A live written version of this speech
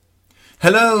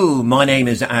Hello, my name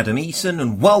is Adam Eason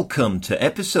and welcome to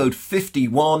episode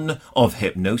 51 of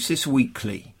Hypnosis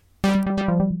Weekly.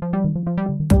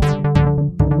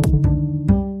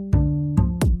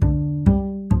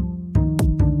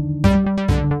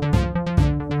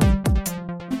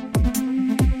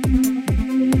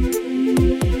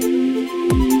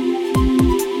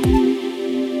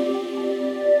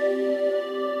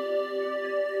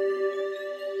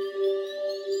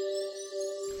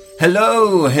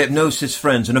 Hello, Hypnosis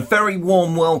friends, and a very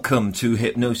warm welcome to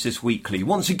Hypnosis Weekly.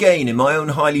 Once again, in my own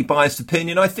highly biased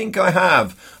opinion, I think I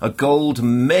have a gold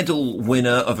medal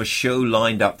winner of a show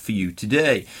lined up for you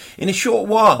today. In a short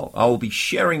while, I will be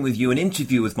sharing with you an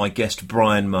interview with my guest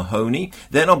Brian Mahoney.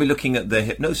 Then I'll be looking at the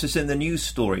Hypnosis in the News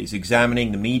stories,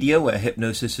 examining the media where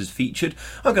hypnosis is featured.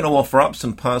 I'm going to offer up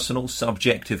some personal,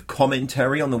 subjective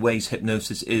commentary on the ways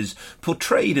hypnosis is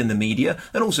portrayed in the media,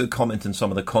 and also comment on some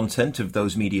of the content of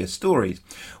those media stories.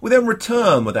 We then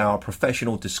return with our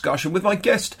professional discussion with my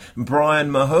guest Brian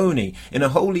Mahoney. In a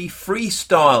wholly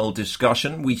freestyle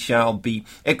discussion, we shall be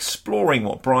exploring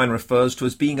what Brian refers to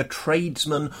as being a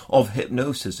tradesman of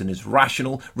hypnosis and his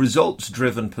rational,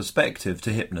 results-driven perspective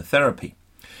to hypnotherapy.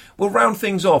 We'll round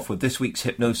things off with this week's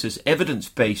hypnosis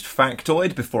evidence-based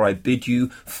factoid before I bid you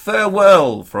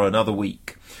farewell for another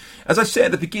week. As I say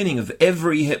at the beginning of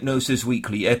every Hypnosis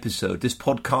Weekly episode, this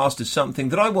podcast is something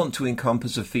that I want to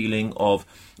encompass a feeling of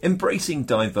embracing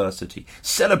diversity,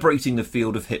 celebrating the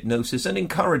field of hypnosis and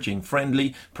encouraging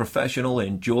friendly, professional,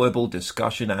 enjoyable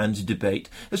discussion and debate,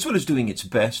 as well as doing its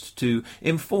best to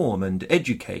inform and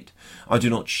educate. I do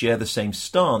not share the same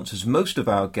stance as most of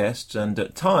our guests and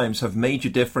at times have major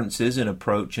differences in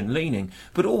approach and leaning,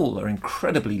 but all are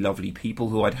incredibly lovely people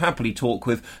who I'd happily talk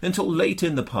with until late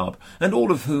in the pub, and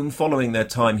all of whom, following their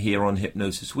time here on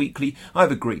Hypnosis Weekly, I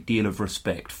have a great deal of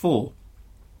respect for.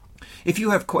 If you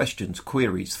have questions,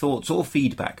 queries, thoughts or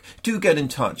feedback, do get in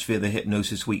touch via the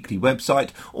Hypnosis Weekly website.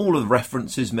 All of the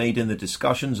references made in the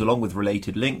discussions along with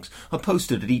related links are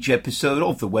posted at each episode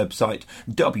of the website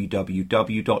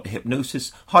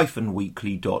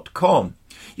www.hypnosis-weekly.com.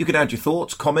 You can add your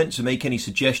thoughts, comments and make any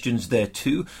suggestions there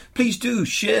too. Please do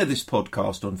share this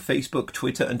podcast on Facebook,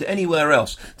 Twitter and anywhere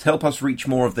else to help us reach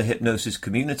more of the hypnosis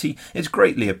community. It's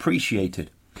greatly appreciated.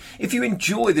 If you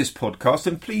enjoy this podcast,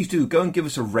 then please do go and give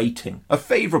us a rating, a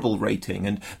favourable rating,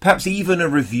 and perhaps even a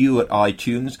review at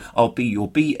iTunes. I'll be your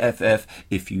BFF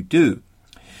if you do.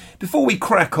 Before we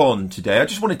crack on today, I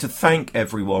just wanted to thank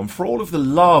everyone for all of the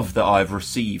love that I've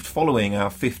received following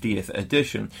our 50th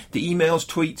edition. The emails,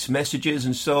 tweets, messages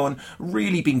and so on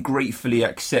really been gratefully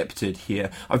accepted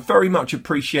here. I very much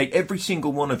appreciate every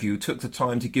single one of you who took the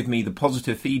time to give me the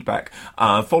positive feedback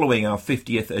following our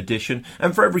 50th edition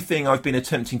and for everything I've been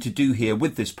attempting to do here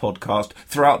with this podcast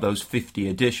throughout those 50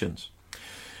 editions.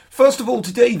 First of all,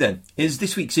 today then, is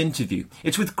this week's interview.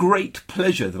 It's with great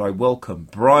pleasure that I welcome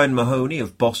Brian Mahoney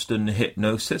of Boston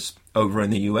Hypnosis over in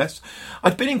the US.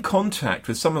 I've been in contact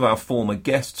with some of our former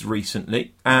guests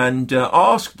recently and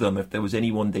asked them if there was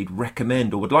anyone they'd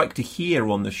recommend or would like to hear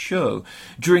on the show.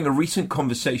 During a recent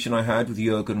conversation I had with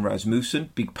Jürgen Rasmussen,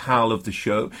 big pal of the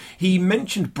show, he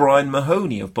mentioned Brian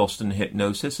Mahoney of Boston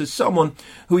Hypnosis as someone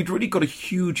who he'd really got a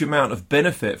huge amount of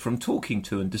benefit from talking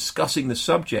to and discussing the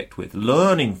subject with,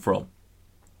 learning from.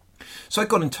 So I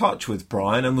got in touch with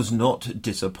Brian and was not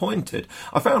disappointed.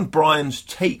 I found Brian's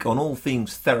take on all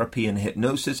things therapy and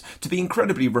hypnosis to be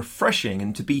incredibly refreshing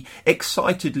and to be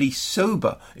excitedly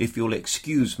sober, if you'll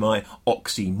excuse my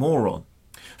oxymoron.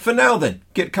 For now then,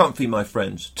 get comfy my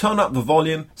friends, turn up the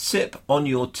volume, sip on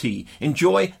your tea,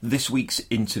 enjoy this week's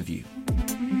interview.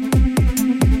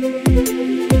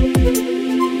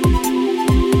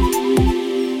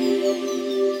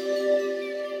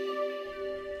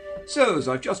 So, as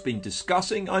I've just been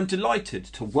discussing, I'm delighted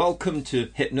to welcome to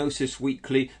Hypnosis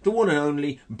Weekly the one and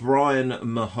only Brian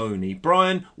Mahoney.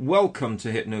 Brian, welcome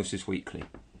to Hypnosis Weekly.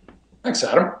 Thanks,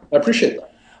 Adam. I appreciate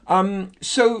that.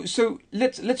 So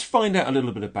let's find out a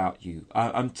little bit about you.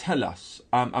 Tell us,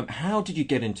 how did you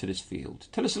get into this field?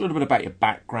 Tell us a little bit about your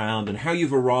background and how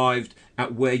you've arrived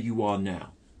at where you are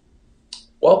now.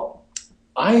 Well,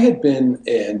 I had been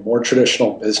in more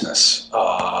traditional business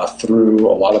through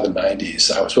a lot of the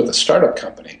 90s. I was with a startup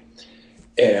company,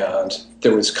 and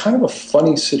there was kind of a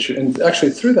funny situation. And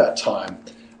actually, through that time,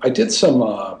 I did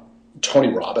some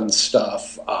Tony Robbins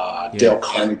stuff, Dale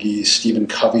Carnegie, Stephen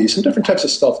Covey, some different types of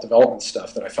self-development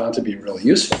stuff that I found to be really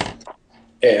useful.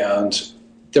 And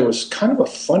there was kind of a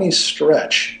funny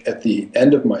stretch at the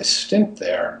end of my stint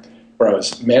there where I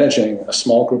was managing a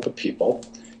small group of people,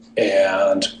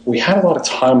 and we had a lot of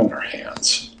time on our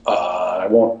hands. I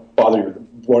won't bore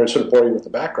you with the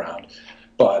background,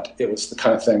 but it was the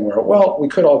kind of thing where, well, we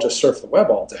could all just surf the web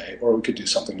all day, or we could do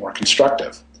something more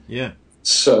constructive. Yeah.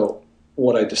 So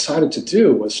what I decided to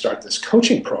do was start this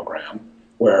coaching program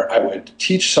where I would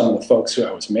teach some of the folks who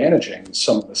I was managing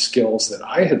some of the skills that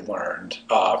I had learned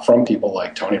from people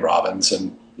like Tony Robbins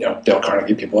and Dale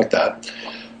Carnegie, people like that,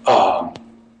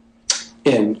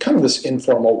 in kind of this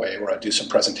informal way where I'd do some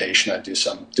presentation, I'd do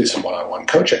some one-on-one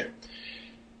coaching.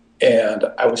 And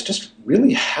I was just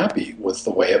really happy with the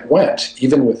way it went,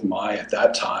 even with my, at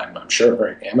that time, I'm sure,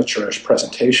 very amateurish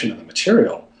presentation of the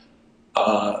material.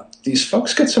 These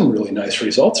folks get some really nice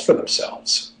results for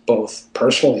themselves, both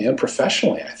personally and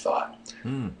professionally, I thought.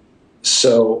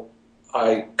 So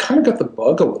I kind of got the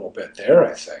bug a little bit there,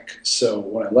 I think. So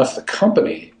when I left the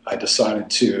company, I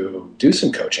decided to do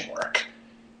some coaching work.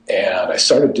 And I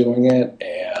started doing it,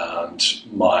 and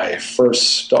my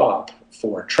first stop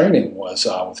for training was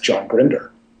with John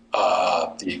Grinder,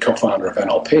 the co-founder of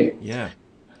NLP. Yeah.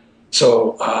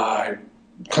 So I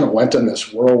kind of went on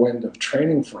this whirlwind of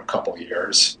training for a couple of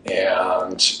years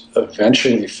and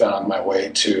eventually found my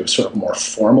way to sort of more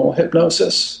formal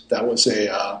hypnosis. That was a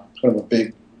kind of a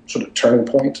big sort of turning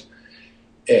point.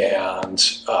 And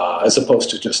as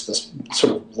opposed to just this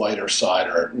sort of lighter side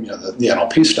or the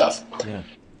NLP stuff. Yeah.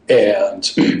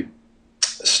 And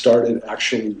started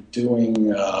actually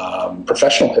doing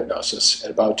professional hypnosis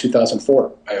in about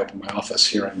 2004. I opened my office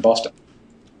here in Boston.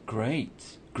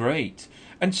 Great.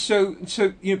 And so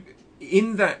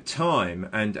in that time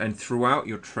and throughout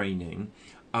your training,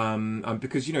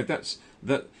 because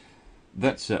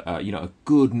that's a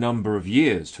good number of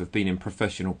years to have been in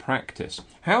professional practice.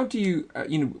 How do you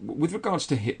with regards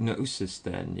to hypnosis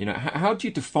then, how do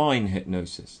you define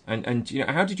hypnosis, and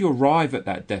how did you arrive at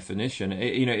that definition?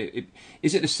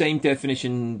 Is it the same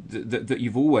definition that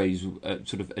you've always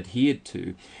sort of adhered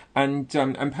to, and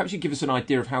perhaps you give us an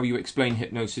idea of how you explain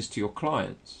hypnosis to your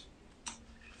clients?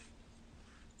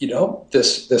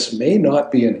 This may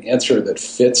not be an answer that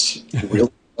fits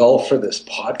really well for this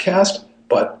podcast,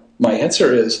 but my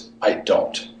answer is I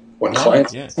don't. When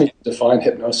clients ask me to define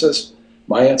hypnosis,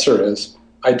 my answer is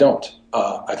I don't.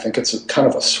 I think it's kind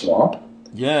of a swamp.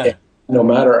 Yeah. And no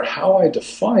matter how I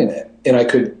define it, and I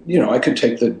could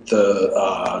take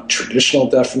the traditional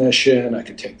definition, I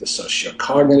could take the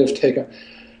sociocognitive take.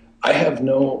 I have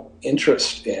no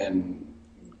interest in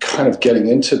kind of getting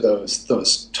into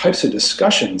those types of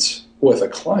discussions with a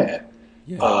client,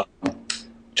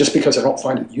 just because I don't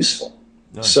find it useful.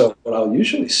 Nice. So what I'll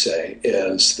usually say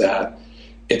is that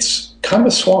it's kind of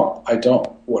a swamp. I don't.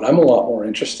 What I'm a lot more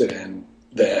interested in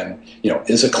than,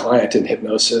 is a client in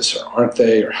hypnosis or aren't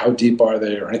they, or how deep are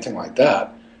they, or anything like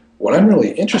that. What I'm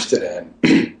really interested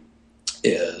in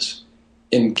is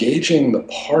engaging the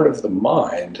part of the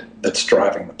mind that's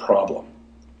driving the problem.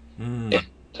 And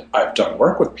I've done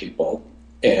work with people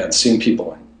and seen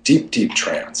people in deep, deep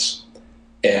trance.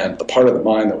 And the part of the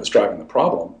mind that was driving the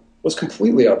problem was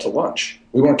completely out to lunch.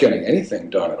 We weren't getting anything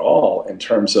done at all in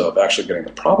terms of actually getting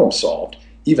the problem solved,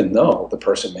 even though the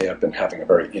person may have been having a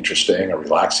very interesting or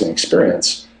relaxing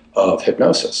experience of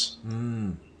hypnosis.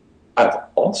 I've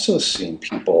also seen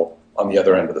people on the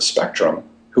other end of the spectrum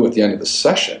who at the end of the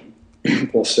session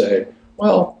will say,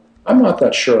 well, I'm not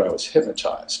that sure I was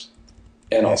hypnotized.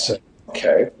 And I'll say,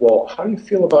 okay, well, how do you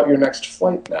feel about your next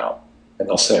flight now? And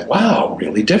they'll say, wow,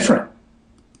 really different.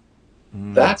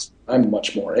 That's what I'm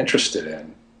much more interested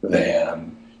in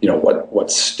than, what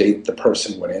state the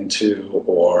person went into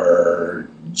or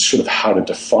sort of how to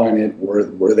define it.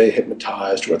 Were they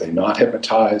hypnotized? Were they not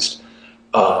hypnotized?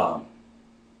 I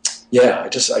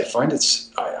find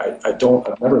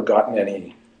I've never gotten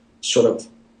any sort of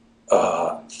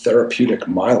therapeutic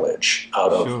mileage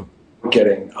out of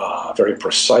getting very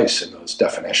precise in those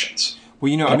definitions.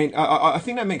 Well, I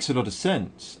think that makes a lot of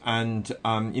sense, and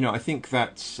I think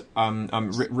that's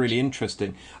really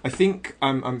interesting. I think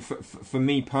for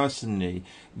me personally,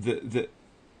 that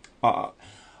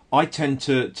I tend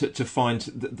to find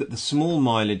that the small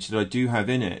mileage that I do have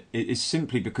in it is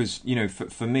simply because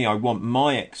for me, I want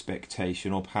my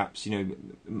expectation, or perhaps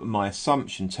my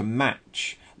assumption, to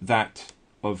match that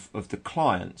of the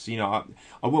clients. I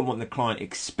wouldn't want the client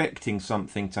expecting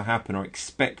something to happen or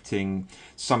expecting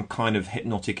some kind of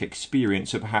hypnotic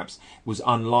experience that perhaps was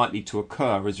unlikely to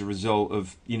occur as a result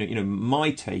of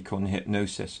my take on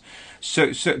hypnosis.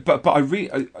 But I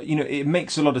really it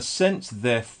makes a lot of sense,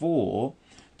 therefore,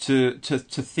 to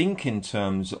think in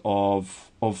terms of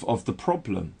the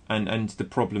problem and the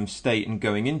problem state and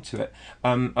going into it.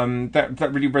 That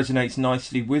really resonates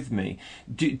nicely with me.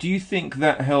 Do you think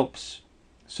that helps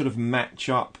sort of match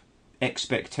up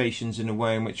expectations in a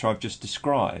way in which I've just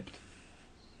described?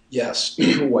 Yes,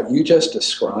 what you just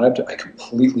described, I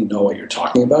completely know what you're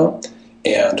talking about.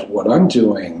 And what I'm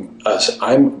doing is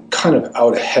I'm kind of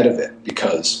out ahead of it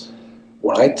because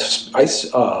when I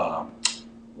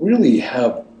really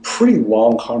have pretty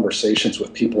long conversations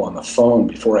with people on the phone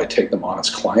before I take them on as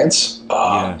clients.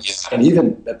 And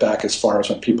even back as far as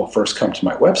when people first come to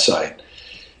my website,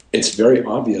 it's very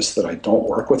obvious that I don't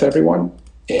work with everyone.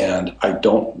 And I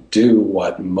don't do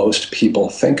what most people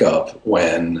think of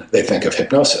when they think of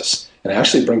hypnosis. And I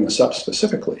actually bring this up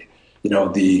specifically.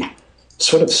 The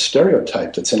sort of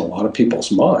stereotype that's in a lot of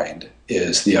people's mind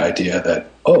is the idea that,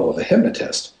 oh, the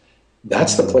hypnotist,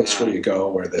 that's the place where you go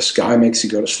where this guy makes you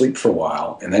go to sleep for a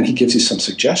while, and then he gives you some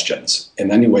suggestions, and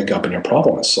then you wake up and your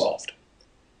problem is solved.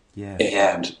 Yeah.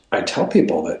 And I tell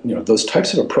people that, those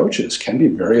types of approaches can be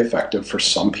very effective for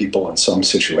some people in some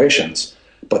situations,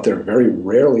 but they're very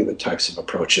rarely the types of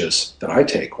approaches that I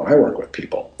take when I work with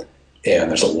people. And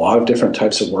there's a lot of different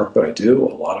types of work that I do. A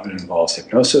lot of it involves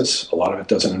hypnosis. A lot of it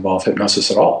doesn't involve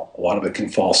hypnosis at all. A lot of it can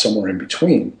fall somewhere in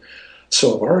between.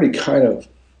 So I've already kind of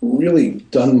really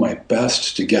done my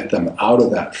best to get them out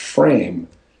of that frame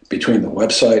between the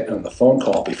website and the phone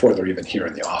call before they're even here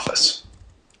in the office.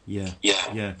 Yeah.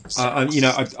 I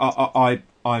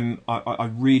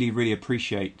really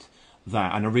appreciate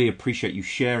that, and I really appreciate you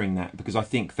sharing that, because I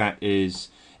think that is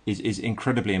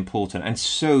incredibly important and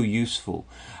so useful.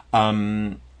 So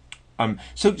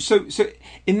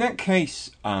in that case,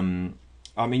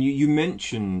 you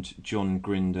mentioned John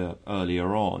Grinder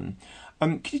earlier on.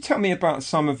 Can you tell me about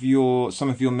some of your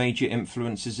major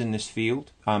influences in this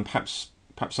field? Perhaps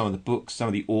some of the books, some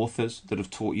of the authors that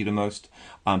have taught you the most,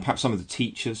 perhaps some of the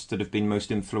teachers that have been most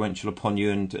influential upon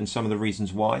you, and some of the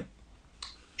reasons why?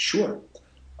 Sure.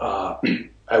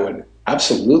 I would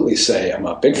absolutely say I'm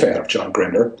a big fan of John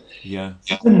Grinder. Yeah.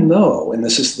 Even though, and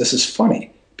this is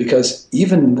funny, because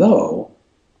even though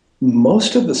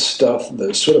most of the stuff,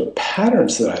 the sort of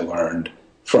patterns that I learned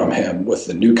from him with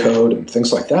the new code and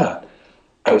things like that,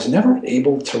 I was never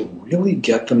able to really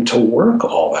get them to work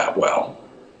all that well.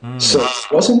 So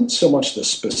it wasn't so much the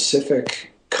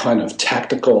specific kind of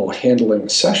tactical handling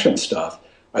session stuff.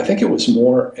 I think it was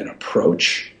more an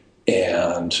approach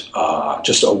and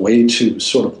just a way to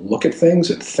sort of look at things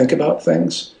and think about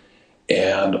things.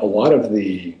 And a lot of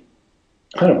the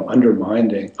kind of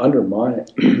underlying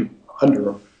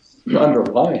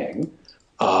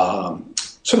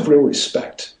sort of real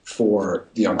respect for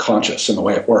the unconscious and the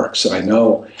way it works. And I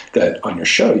know that on your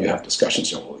show you have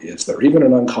discussions, well, is there even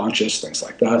an unconscious, things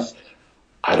like that.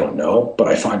 I don't know, but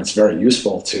I find it's very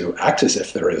useful to act as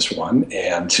if there is one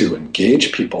and to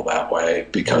engage people that way,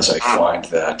 because I find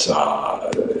that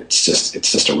it's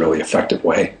just a really effective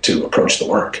way to approach the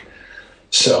work.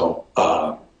 So,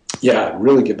 I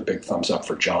really give a big thumbs up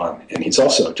for John. And he's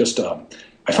also just,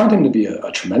 I find him to be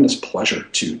a tremendous pleasure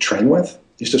to train with.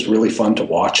 He's just really fun to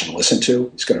watch and listen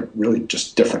to. He's got a really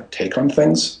just different take on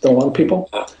things than a lot of people.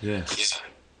 Yeah.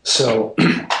 So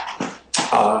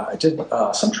I did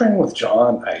some training with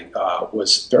John. I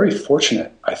was very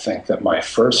fortunate, I think, that my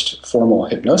first formal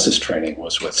hypnosis training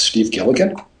was with Steve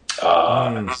Gilligan.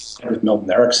 With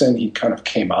Milton Erickson. He kind of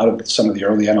came out of some of the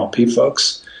early NLP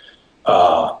folks.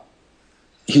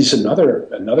 He's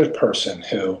another person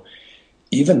who,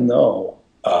 even though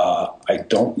I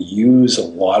don't use a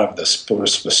lot of the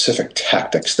specific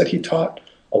tactics that he taught,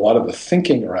 a lot of the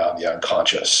thinking around the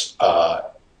unconscious,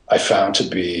 I found to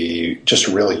be just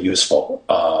really useful,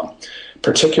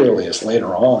 particularly as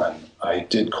later on I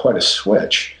did quite a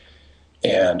switch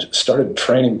and started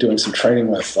doing some training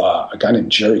with a guy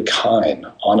named Jerry Kine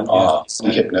on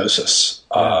hypnosis,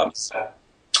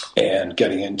 and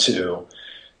getting into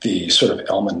the sort of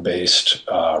Elman-based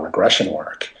regression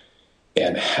work,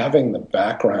 and having the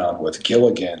background with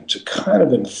Gilligan to kind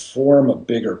of inform a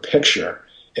bigger picture,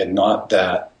 and not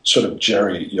that sort of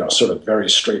Jerry, sort of very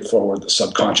straightforward, the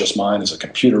subconscious mind is a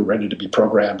computer ready to be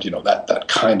programmed, that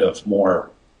kind of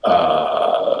more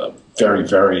very,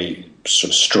 very sort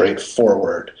of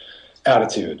straightforward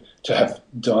attitude, to have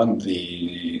done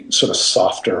the sort of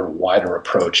softer, wider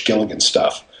approach Gilligan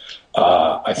stuff,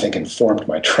 I think informed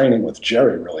my training with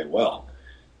Jerry really well.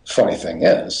 Funny thing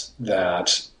is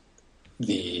that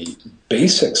the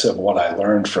basics of what I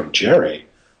learned from Jerry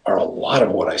are a lot of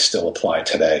what I still apply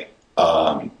today.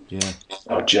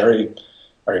 Jerry,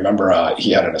 I remember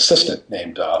he had an assistant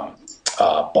named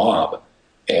Bob,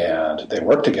 and they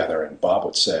worked together, and Bob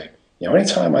would say,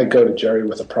 anytime I go to Jerry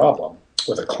with a problem,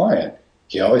 with a client,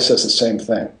 he always says the same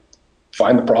thing: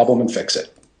 find the problem and fix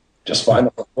it. Just find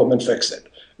the problem and fix it.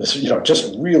 This,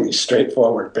 just really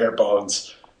straightforward, bare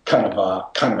bones, kind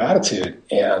of attitude.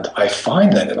 And I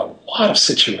find that in a lot of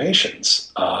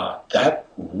situations, that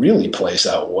really plays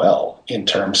out well in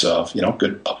terms of,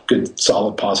 good,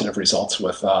 solid, positive results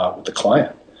with the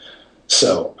client.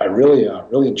 So I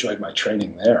really enjoyed my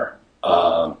training there.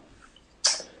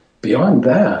 Beyond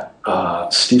that,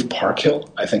 Steve Parkhill,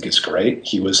 I think, is great.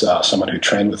 He was someone who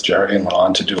trained with Jerry and went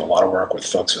on to do a lot of work with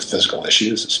folks with physical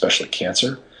issues, especially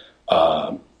cancer.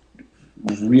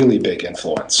 Really big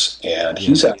influence. And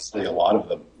he's actually a lot of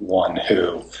the one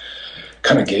who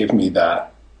kind of gave me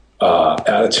that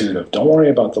attitude of, don't worry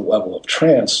about the level of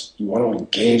trance. You want to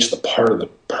engage the part of the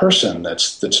person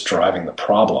that's driving the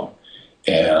problem.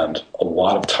 And a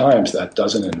lot of times that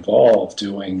doesn't involve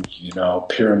doing,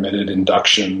 pyramided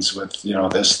inductions with,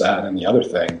 this, that, and the other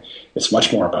thing. It's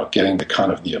much more about getting to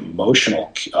kind of the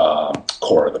emotional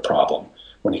core of the problem.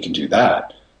 When you can do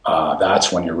that,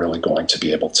 that's when you're really going to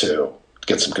be able to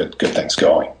get some good things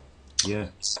going. Yeah.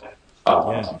 Sorry,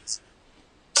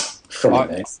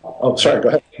 go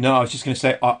ahead. No, I was just going to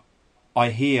say, I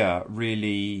hear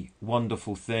really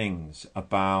wonderful things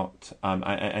about,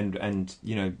 and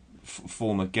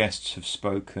former guests have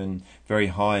spoken very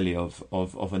highly of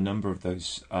a number of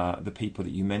those the people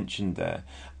that you mentioned there.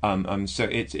 So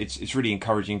it's really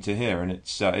encouraging to hear, and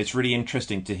it's really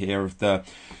interesting to hear of the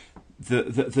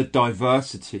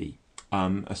diversity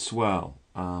as well.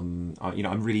 I'm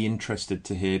really interested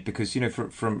to hear, because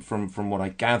from what I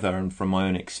gather and from my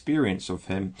own experience of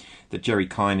him, that Jerry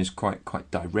Kine is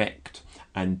quite direct,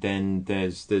 and then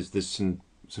there's some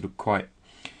sort of quite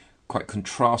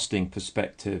contrasting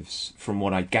perspectives from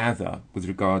what I gather with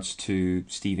regards to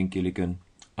Stephen Gilligan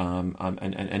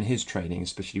and his training,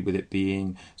 especially with it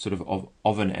being sort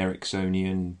of an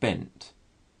Ericksonian bent.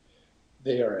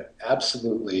 They are at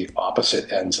absolutely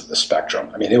opposite ends of the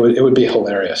spectrum. I mean, it would be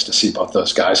hilarious to see both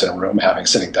those guys in a room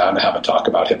sitting down to have a talk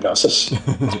about hypnosis.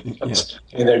 I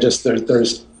mean,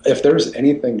 there's if there's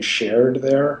anything shared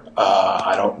there,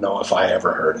 I don't know if I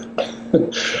ever heard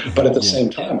it. But at the same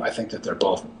time, I think that they're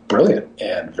both brilliant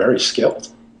and very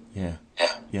skilled. Yeah.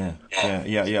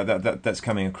 That's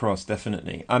coming across,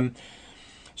 definitely.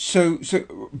 So,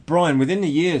 Brian, within the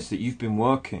years that you've been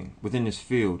working within this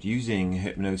field, using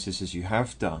hypnosis as you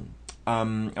have done,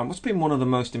 and what's been one of the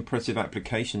most impressive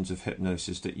applications of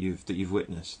hypnosis that you've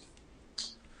witnessed?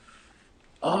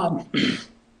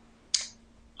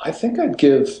 I think I'd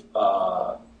give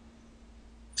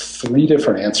 3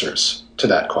 different answers to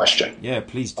that question. Yeah,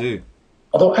 please do.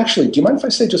 Although, actually, do you mind if I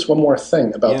say just one more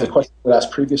thing about the question that I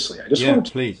asked previously? I just wanted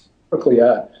to quickly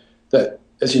add that,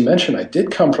 as you mentioned, I did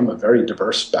come from a very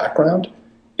diverse background,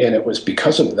 and it was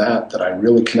because of that I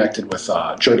really connected with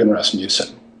Jürgen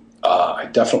Rasmussen. I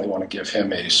definitely want to give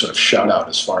him a sort of shout-out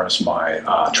as far as my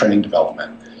training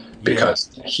development, because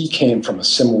he came from a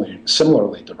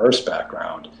similarly diverse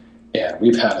background, and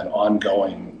we've had an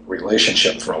ongoing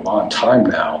relationship for a long time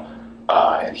now,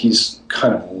 and he's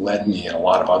kind of led me in a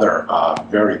lot of other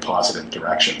very positive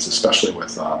directions, especially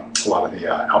with a lot of the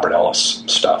Albert Ellis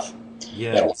stuff.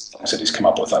 Yeah. And things that he's come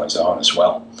up with on his own as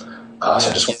well. So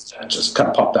I just want to kind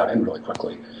of pop that in really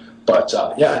quickly. But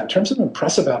in terms of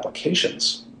impressive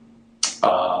applications,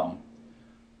 I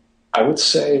would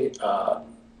say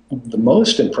the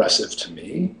most impressive to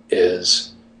me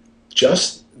is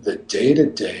just the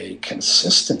day-to-day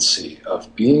consistency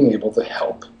of being able to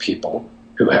help people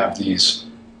who have these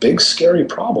big, scary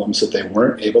problems that they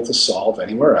weren't able to solve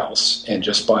anywhere else, and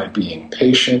just by being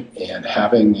patient and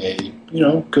having a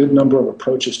good number of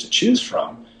approaches to choose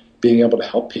from, being able to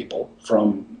help people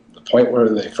from the point where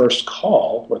they first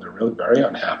call, where they're really very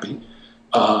unhappy,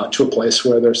 to a place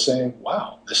where they're saying,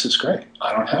 wow, this is great.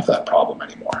 I don't have that problem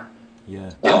anymore. Yeah.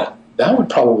 That would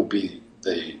probably be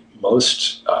the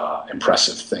most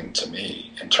impressive thing to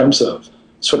me. In terms of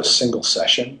sort of single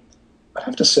session, I'd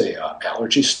have to say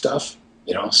allergy stuff.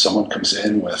 Someone comes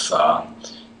in with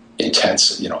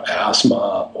intense,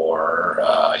 asthma or,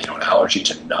 an allergy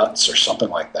to nuts or something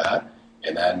like that,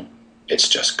 and then it's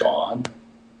just gone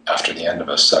after the end of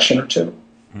a session or two.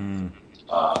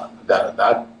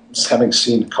 That's having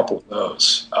seen a couple of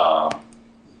those,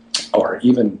 or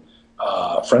even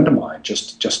a friend of mine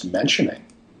just mentioning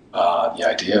the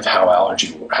idea of how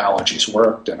allergies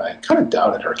worked, and I kind of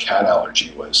doubted her cat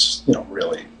allergy was,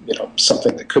 really,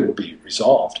 something that couldn't be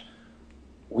resolved.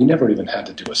 We never even had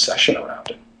to do a session around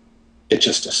it. It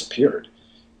just disappeared.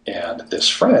 And this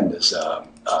friend is a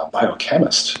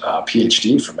biochemist,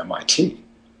 PhD from MIT.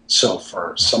 So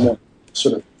for someone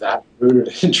sort of that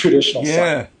rooted in traditional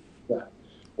science, that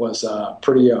was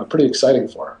pretty exciting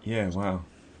for her. Yeah, wow.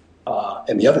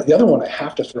 And the other one I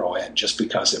have to throw in, just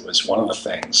because it was one of the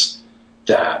things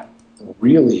that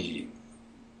really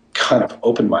kind of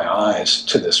opened my eyes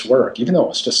to this work, even though it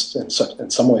was just in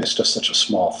some ways just such a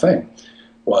small thing,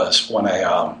 was when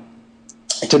I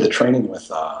did the training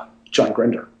with John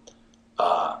Grinder.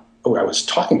 I was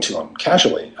talking to him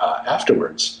casually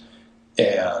afterwards,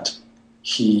 and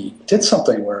he did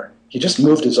something where he just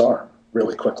moved his arm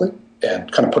really quickly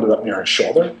and kind of put it up near his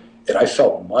shoulder, and I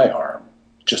felt my arm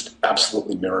just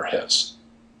absolutely mirror his.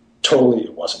 Totally,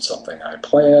 it wasn't something I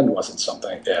planned, wasn't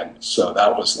something, and so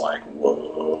that was like,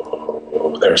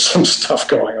 whoa, there's some stuff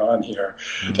going on here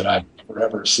that I've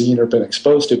never seen or been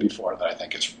exposed to before that I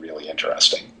think is really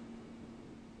interesting.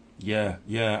 Yeah.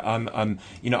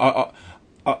 You know,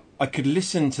 I could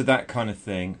listen to that kind of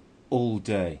thing all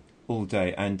day,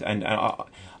 and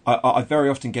I very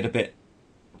often get a bit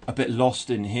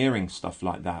lost in hearing stuff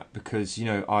like that, because you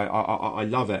know I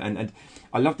love it, and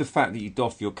I love the fact that you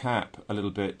doff your cap a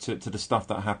little bit to the stuff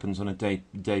that happens on a day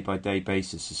by day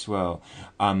basis as well,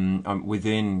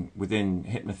 within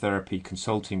hypnotherapy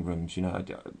consulting rooms. You know,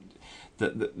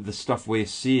 the stuff we're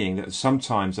seeing that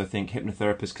sometimes I think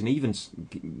hypnotherapists can even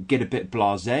get a bit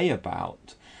blasé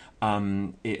about.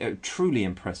 Truly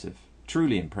impressive.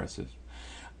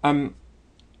 You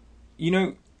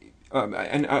know.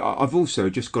 And I've also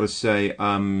just got to say,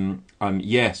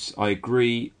 yes, I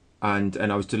agree, and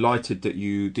I was delighted that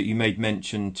you made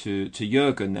mention to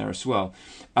Jürgen there as well.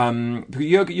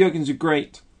 Jürgen's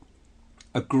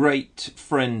a great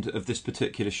friend of this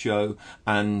particular show,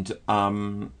 and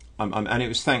it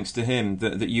was thanks to him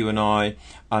that you and I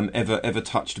ever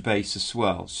touched base as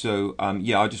well. So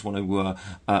yeah, I just want to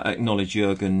acknowledge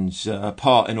Jürgen's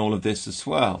part in all of this as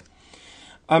well.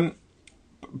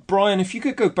 Brian, if you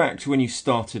could go back to when you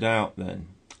started out then,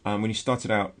 when you started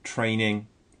out training,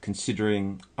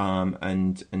 considering,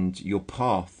 and your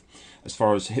path as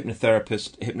far as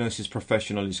hypnotherapist, hypnosis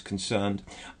professional is concerned,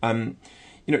 you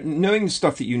know, knowing the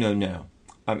stuff that you know now,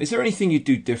 is there anything you'd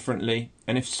do differently?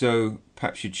 And if so,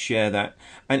 perhaps you'd share that.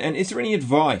 And is there any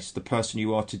advice the person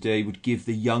you are today would give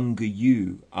the younger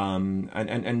you?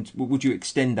 And would you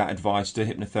extend that advice to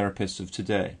hypnotherapists of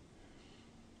today?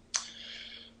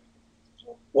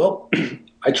 Well,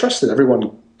 I trust that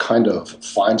everyone kind of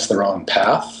finds their own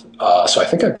path. So I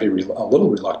think I'd be a little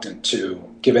reluctant to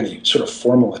give any sort of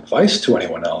formal advice to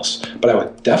anyone else, but I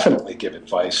would definitely give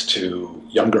advice to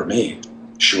younger me,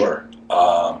 sure.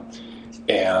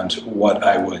 And what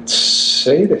I would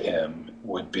say to him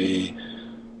would be,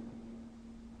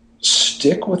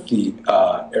 stick with the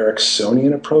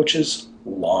Ericksonian approaches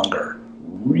longer.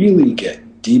 Really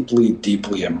get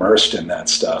deeply immersed in that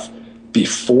stuff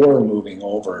before moving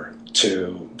over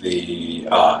to the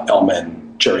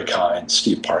Elman, Jerry Kine,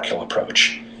 Steve Parkhill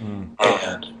approach.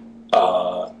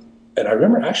 And I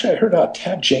remember, actually, I heard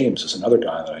Tad James is another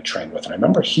guy that I trained with, and I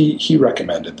remember he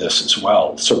recommended this as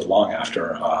well, sort of long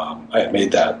after I had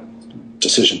made that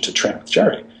decision to train with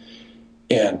Jerry.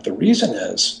 And the reason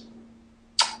is,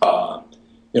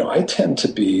 you know, I tend to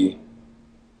be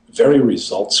very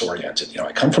results oriented. You know,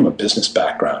 I come from a business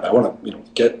background. I want to, you know,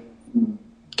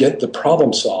 get the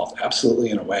problem solved absolutely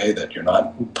in a way that you're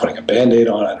not putting a Band-Aid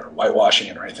on it or whitewashing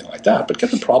it or anything like that, but get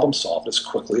the problem solved as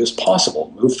quickly as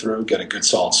possible. Move through, get a good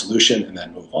solid solution, and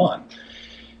then move on.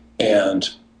 And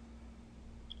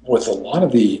with a lot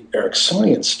of the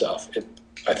Ericksonian stuff,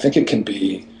 I think it can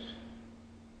be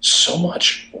so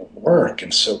much work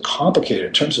and so complicated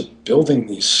in terms of building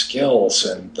these skills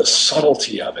and the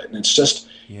subtlety of it. And it's just,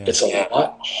 it's a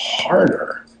lot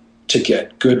harder to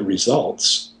get good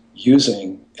results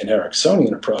using an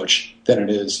Ericksonian approach than it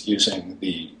is using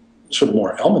the sort of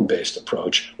more Elman-based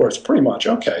approach, where it's pretty much,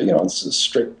 okay, you know, it's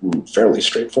a fairly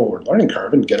straightforward learning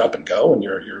curve, and get up and go, and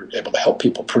you're able to help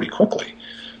people pretty quickly.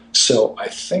 So I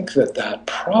think that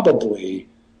probably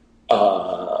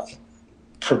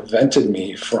prevented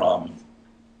me from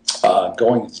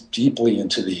going as deeply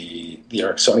into the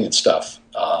Ericksonian stuff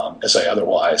as I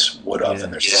otherwise would have.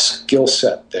 And there's a skill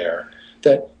set there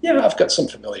that, yeah, I've got some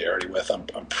familiarity with.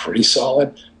 I'm pretty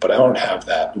solid, but I don't have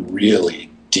that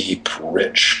really deep,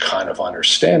 rich kind of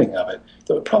understanding of it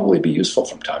that would probably be useful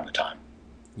from time to time.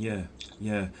 Yeah.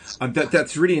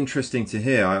 That's really interesting to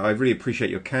hear. I really appreciate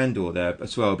your candor there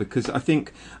as well, because I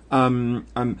think,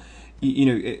 you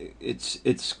know,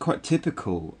 it's quite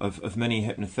typical of many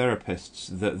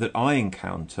hypnotherapists that I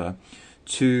encounter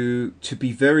to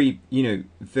be very, you know,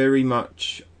 very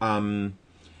much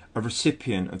a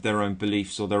recipient of their own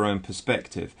beliefs or their own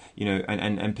perspective, you know,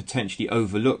 and potentially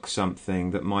overlook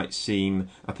something that might seem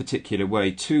a particular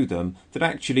way to them that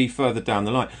actually further down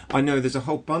the line. I know there's a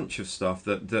whole bunch of stuff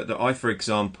that I, for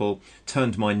example,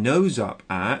 turned my nose up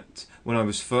at when I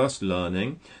was first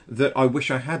learning that I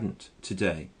wish I hadn't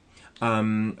today.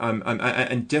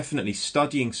 and definitely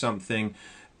studying something,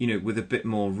 with a bit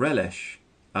more relish,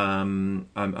 would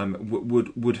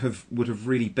have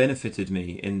really benefited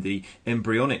me in the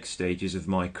embryonic stages of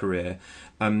my career.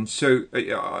 So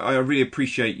I really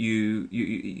appreciate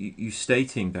you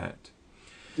stating that.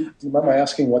 Do you mind my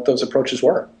asking what those approaches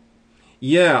were?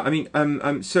 Yeah, I mean,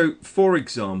 so for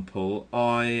example,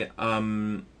 I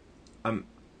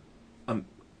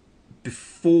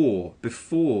before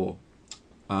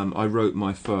I wrote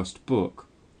my first book,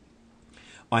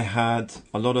 I had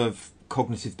a lot of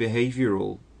cognitive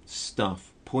behavioural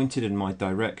stuff pointed in my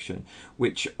direction,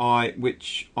 which I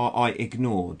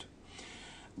ignored,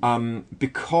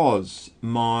 because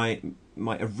my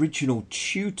original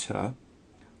tutor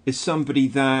is somebody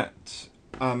that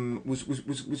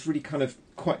was really kind of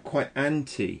quite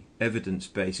anti evidence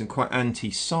based and quite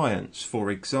anti science, for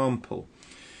example.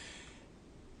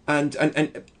 And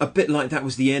a bit like that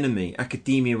was the enemy.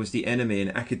 Academia was the enemy,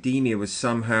 and academia was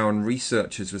somehow, and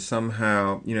researchers were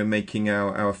somehow, making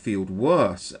our field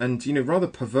worse. And rather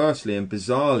perversely and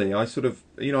bizarrely, I sort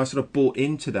of bought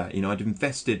into that. I'd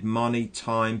invested money,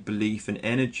 time, belief, and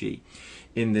energy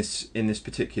in this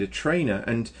particular trainer.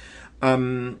 And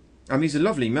he's a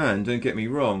lovely man. Don't get me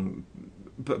wrong,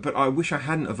 but I wish I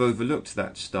hadn't have overlooked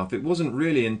that stuff. It wasn't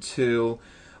really until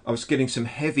I was getting some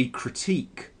heavy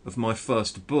critique of my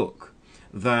first book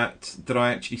that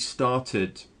I actually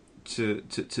started to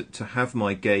have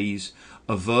my gaze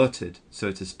averted,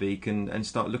 so to speak, and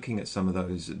start looking at some of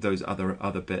those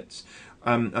other bits.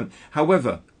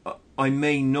 However, I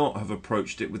may not have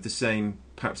approached it with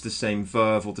perhaps the same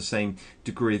verve or the same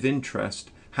degree of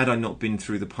interest had I not been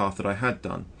through the path that I had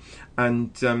done,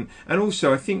 and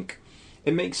also I think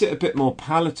it makes it a bit more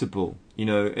palatable.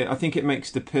 I think it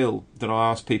makes the pill that I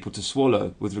ask people to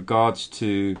swallow with regards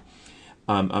to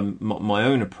my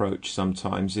own approach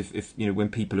sometimes. If when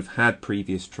people have had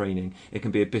previous training, it can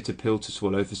be a bitter pill to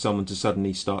swallow for someone to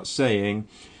suddenly start saying,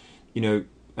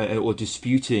 or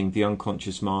disputing the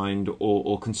unconscious mind,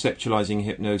 or conceptualizing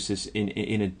hypnosis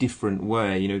in a different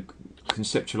way.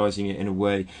 Conceptualizing it in a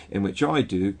way in which I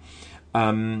do.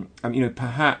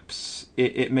 Perhaps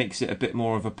it makes it a bit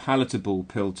more of a palatable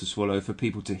pill to swallow for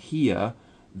people to hear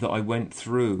that I went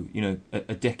through,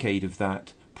 a decade of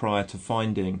that prior to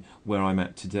finding where I'm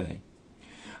at today.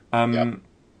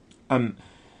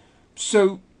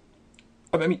 So,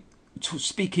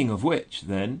 speaking of which,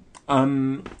 then,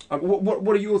 what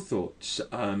are your thoughts,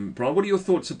 Brian? What are your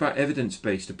thoughts about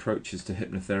evidence-based approaches to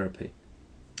hypnotherapy?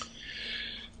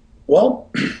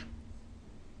 Well,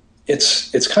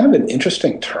 it's kind of an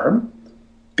interesting term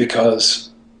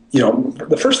because,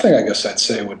 the first thing I guess I'd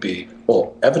say would be,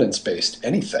 well, evidence-based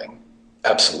anything,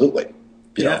 absolutely.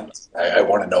 I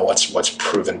want to know what's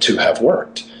proven to have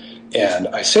worked. And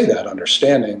I say that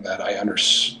understanding that I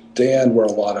understand where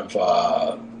a lot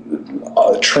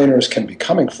of trainers can be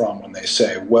coming from when they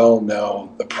say, well,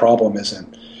 no, the problem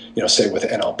isn't, say with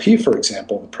NLP, for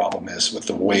example, the problem is with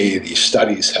the way these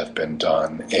studies have been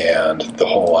done and the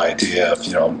whole idea of,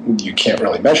 you can't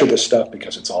really measure this stuff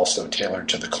because it's all so tailored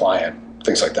to the client,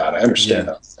 things like that. I understand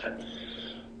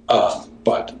that.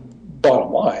 But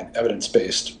bottom line,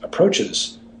 evidence-based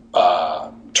approaches,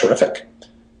 terrific.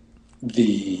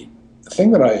 The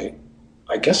thing that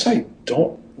I guess I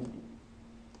don't,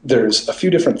 there's a few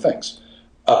different things.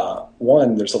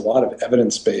 One, there's a lot of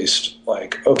evidence-based,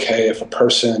 like, okay, if a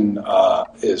person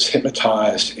is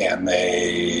hypnotized and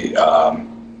they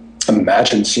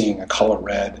imagine seeing a color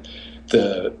red,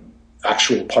 the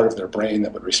actual part of their brain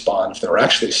that would respond if they're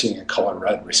actually seeing a color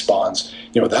red responds.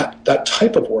 That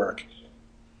type of work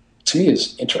to me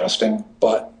is interesting,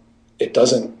 but it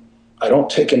doesn't. I don't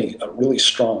take a really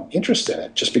strong interest in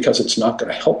it just because it's not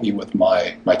going to help me with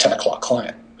my 10 o'clock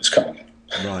client who's coming in.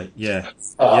 Right. Yeah.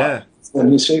 When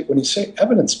you say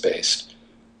evidence-based,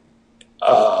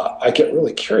 I get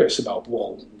really curious about,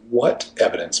 well, what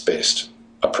evidence-based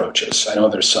approaches? I know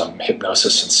there's some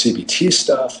hypnosis and CBT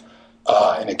stuff,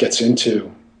 and it gets into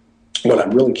what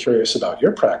I'm really curious about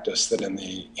your practice, that in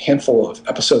the handful of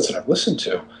episodes that I've listened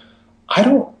to, I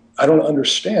don't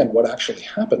understand what actually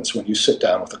happens when you sit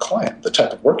down with a client, the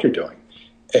type of work you're doing.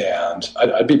 And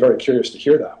I'd be very curious to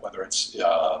hear that, whether it's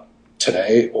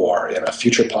today or in a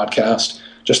future podcast,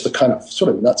 just the kind of sort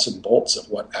of nuts and bolts of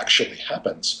what actually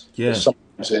happens. Yeah. If someone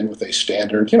comes in with a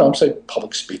standard, say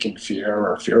public speaking fear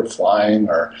or fear of flying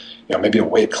or, maybe a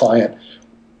weight client,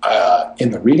 in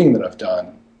the reading that I've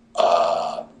done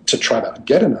to try to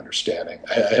get an understanding,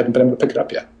 I haven't been able to pick it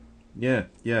up yet. Yeah.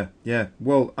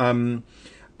 Well, I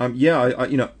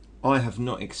have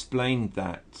not explained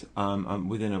that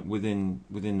within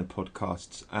the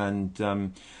podcasts,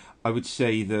 and I would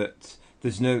say that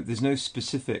there's no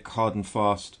specific hard and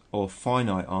fast or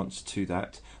finite answer to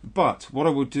that. But what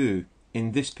I will do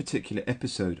in this particular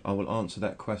episode, I will answer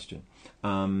that question.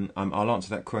 I'll answer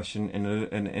that question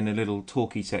in a little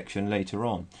talky section later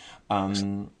on.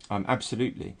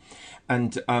 Absolutely,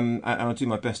 and I'll do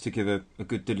my best to give a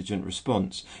good, diligent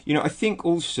response. I think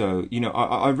also,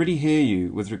 I really hear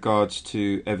you with regards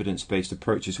to evidence-based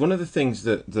approaches. One of the things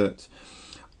that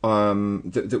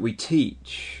we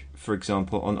teach, for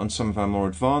example, on some of our more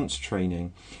advanced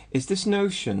training, is this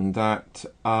notion that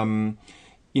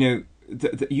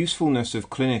the usefulness of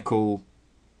clinical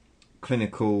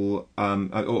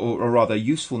or rather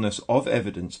usefulness of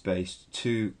evidence-based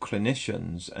to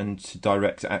clinicians and to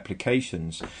direct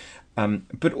applications,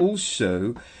 but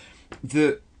also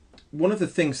one of the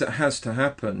things that has to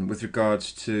happen with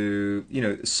regards to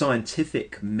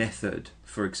scientific method,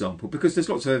 for example, because there's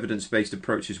lots of evidence-based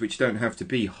approaches which don't have to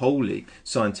be wholly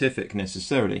scientific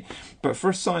necessarily, but for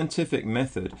a scientific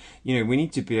method, we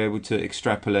need to be able to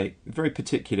extrapolate very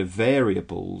particular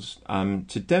variables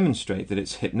to demonstrate that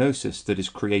it's hypnosis that is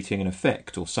creating an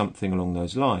effect or something along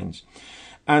those lines.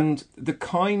 And the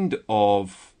kind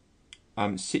of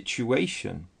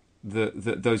situation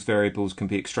that those variables can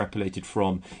be extrapolated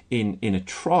from in a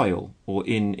trial or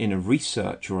in a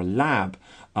research or a lab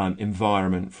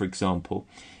environment, for example,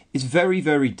 is very,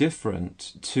 very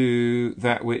different to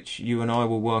that which you and I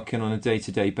will work in on a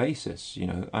day-to-day basis.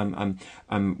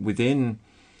 Within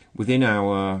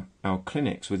our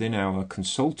clinics, within our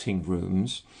consulting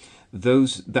rooms,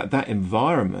 that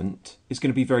environment is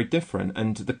going to be very different,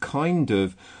 and the kind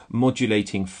of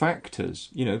modulating factors,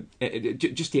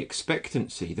 just the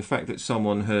expectancy, the fact that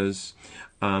someone has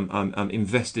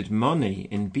invested money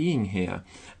in being here,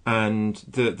 and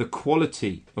the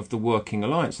quality of the working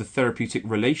alliance, the therapeutic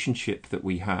relationship that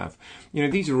we have,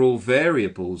 these are all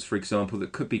variables, for example,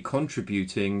 that could be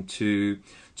contributing to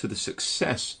the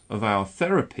success of our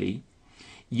therapy,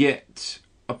 yet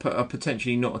are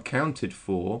potentially not accounted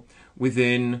for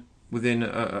within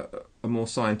a more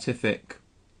scientific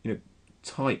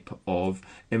type of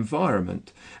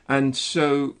environment. And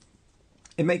so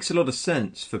it makes a lot of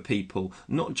sense for people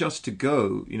not just to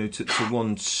go to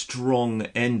one strong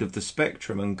end of the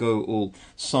spectrum and go all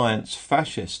science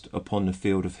fascist upon the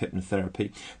field of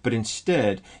hypnotherapy, but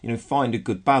instead find a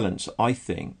good balance, I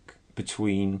think,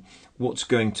 between what's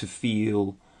going to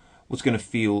feel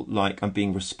like I'm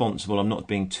being responsible, I'm not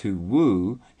being too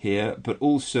woo here, but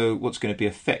also what's going to be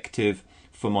effective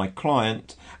for my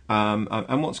client,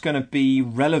 and what's going to be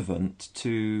relevant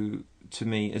to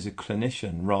me as a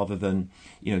clinician, rather than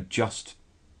just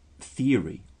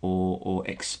theory or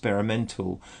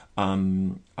experimental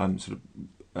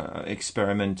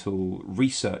experimental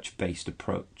research-based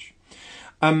approach,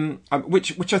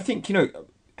 which I think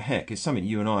heck is something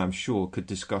you and I'm sure could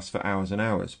discuss for hours and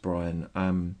hours, Brian.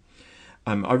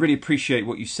 I really appreciate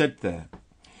what you said there,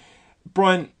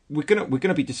 Brian. We're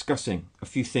gonna be discussing a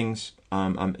few things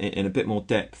in a bit more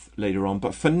depth later on,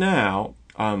 but for now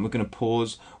we're going to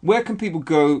pause. Where can people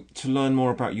go to learn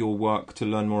more about your work, to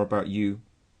learn more about you?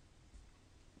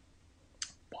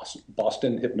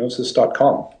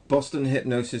 BostonHypnosis.com.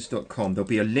 BostonHypnosis.com. There'll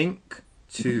be a link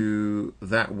to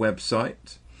that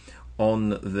website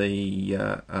on the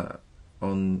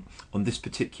on this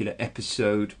particular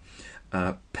episode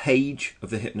page of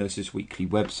the Hypnosis Weekly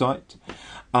website.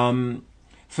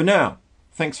 For now,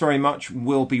 thanks very much.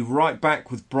 We'll be right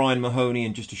back with Brian Mahoney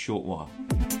in just a short while.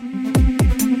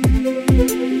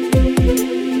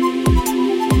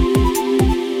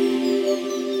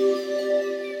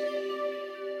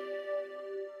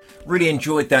 Really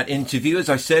enjoyed that interview. As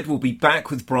I said, we'll be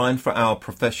back with Brian for our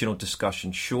professional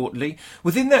discussion shortly.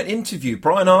 Within that interview,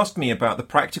 Brian asked me about the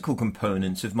practical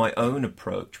components of my own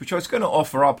approach, which I was going to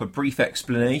offer up a brief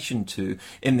explanation to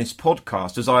in this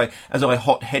podcast, as I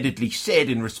hot-headedly said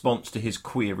in response to his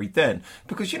query then.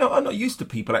 Because, I'm not used to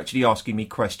people actually asking me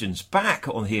questions back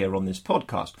on this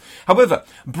podcast. However,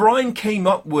 Brian came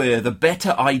up with a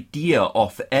better idea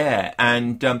off air,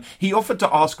 and he offered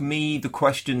to ask me the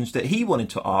questions that he wanted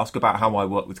to ask about how I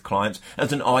work with clients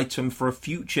as an item for a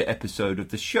future episode of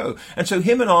the show. And so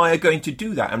him and I are going to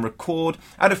do that and record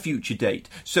at a future date.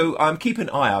 So keep an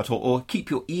eye out or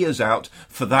keep your ears out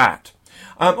for that.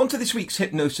 On to this week's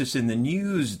Hypnosis in the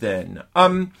News then.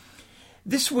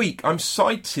 This week I'm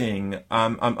citing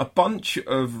a bunch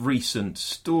of recent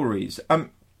stories.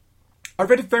 I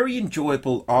read a very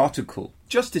enjoyable article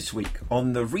just this week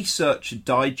on the Research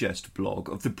Digest blog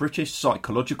of the British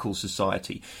Psychological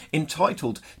Society,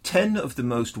 entitled 10 of the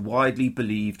Most Widely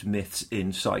Believed Myths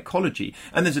in Psychology.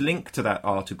 And there's a link to that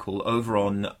article over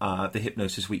on the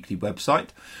Hypnosis Weekly website.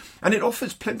 And it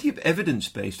offers plenty of evidence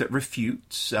base that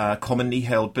refutes commonly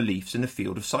held beliefs in the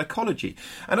field of psychology.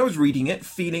 And I was reading it,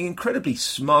 feeling incredibly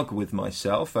smug with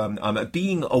myself,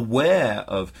 being aware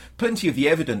of plenty of the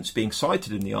evidence being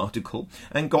cited in the article,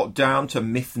 and got down to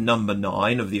myth number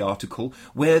 9 of the article,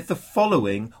 where the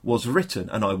following was written,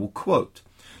 and I will quote.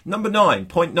 Number 9,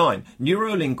 point 9,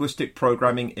 neuro-linguistic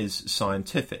programming is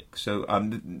scientific. So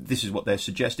this is what they're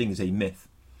suggesting is a myth.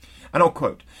 And I'll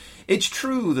quote, "It's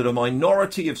true that a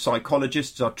minority of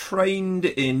psychologists are trained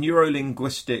in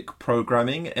neuro-linguistic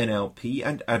programming, NLP,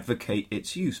 and advocate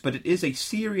its use, but it is a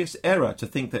serious error to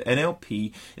think that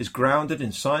NLP is grounded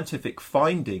in scientific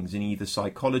findings in either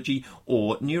psychology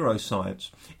or neuroscience.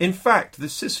 In fact, the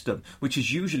system, which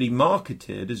is usually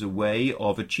marketed as a way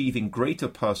of achieving greater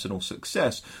personal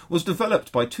success, was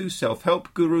developed by 2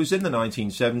 self-help gurus in the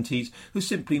 1970s who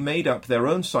simply made up their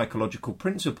own psychological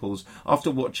principles after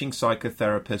watching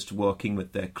psychotherapists working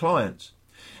with their clients.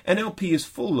 NLP is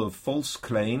full of false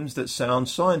claims that sound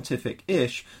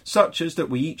scientific-ish, such as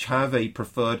that we each have a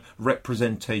preferred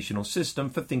representational system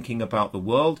for thinking about the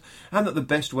world, and that the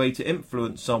best way to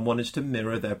influence someone is to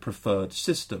mirror their preferred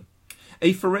system.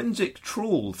 A forensic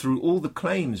trawl through all the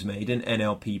claims made in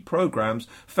NLP programs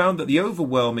found that the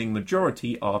overwhelming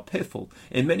majority are piffle.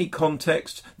 In many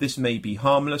contexts, this may be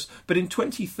harmless, but in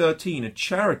 2013, a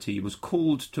charity was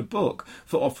called to book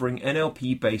for offering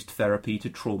NLP-based therapy to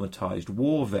traumatized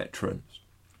war veterans."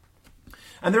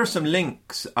 And there are some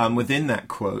links within that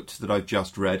quote that I've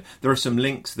just read. There are some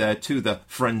links there to the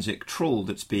forensic trawl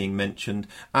that's being mentioned,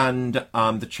 and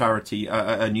the charity,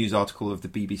 a news article of the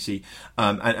BBC,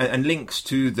 and links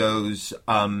to those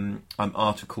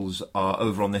articles are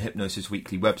over on the Hypnosis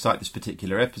Weekly website, this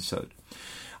particular episode.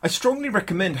 I strongly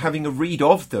recommend having a read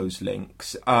of those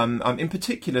links, in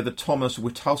particular the Thomas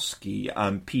Witowski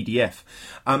PDF.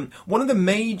 One of the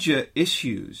major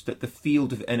issues that the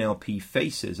field of NLP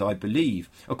faces, I believe,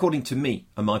 according to me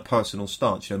and my personal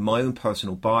stance, my own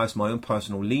personal bias, my own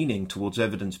personal leaning towards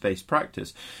evidence-based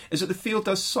practice, is that the field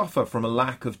does suffer from a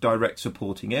lack of direct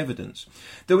supporting evidence,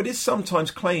 though it is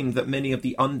sometimes claimed that many of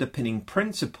the underpinning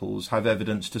principles have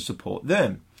evidence to support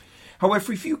them.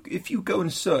 However, if you go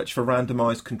and search for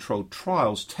randomized controlled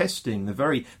trials testing the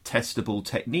very testable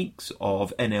techniques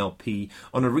of NLP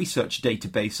on a research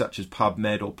database such as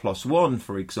PubMed or PLOS ONE,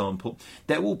 for example,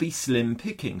 there will be slim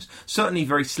pickings, certainly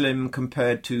very slim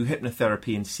compared to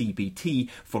hypnotherapy and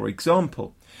CBT, for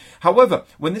example. However,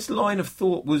 when this line of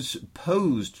thought was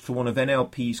posed to one of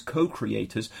NLP's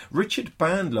co-creators, Richard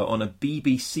Bandler, on a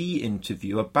BBC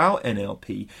interview about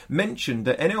NLP, mentioned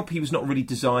that NLP was not really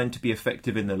designed to be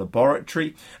effective in the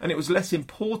laboratory, and it was less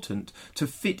important to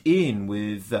fit in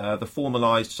with the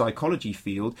formalised psychology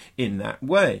field in that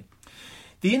way.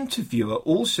 The interviewer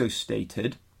also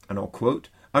stated, and I'll quote,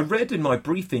 "I read in my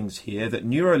briefings here that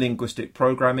neuro-linguistic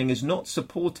programming is not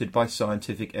supported by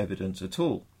scientific evidence at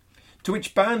all." To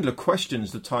which Bandler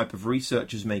questions the type of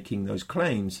researchers making those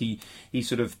claims. He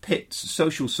sort of pits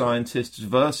social scientists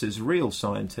versus real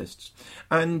scientists,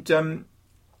 and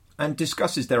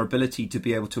discusses their ability to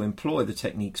be able to employ the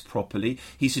techniques properly.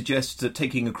 He suggests that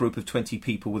taking a group of 20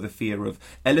 people with a fear of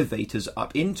elevators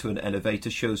up into an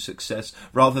elevator shows success,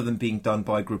 rather than being done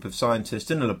by a group of scientists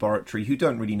in a laboratory who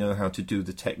don't really know how to do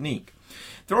the technique.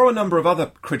 There are a number of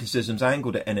other criticisms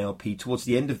angled at NLP towards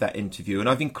the end of that interview, and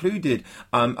I've included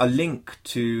a link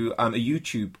to a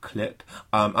YouTube clip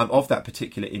of that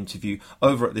particular interview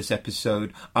over at this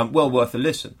episode, well worth a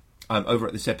listen, over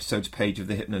at this episode's page of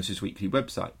the Hypnosis Weekly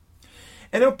website.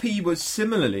 NLP was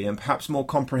similarly and perhaps more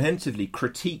comprehensively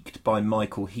critiqued by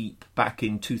Michael Heap back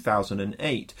in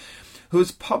 2008, who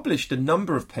has published a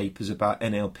number of papers about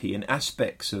NLP and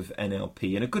aspects of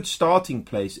NLP. And a good starting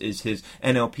place is his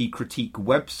NLP critique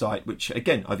website, which,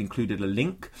 again, I've included a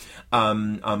link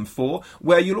for,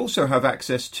 where you'll also have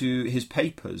access to his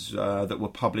papers that were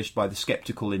published by the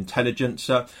Skeptical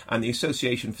Intelligencer and the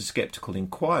Association for Skeptical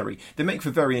Inquiry. They make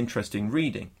for very interesting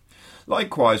reading.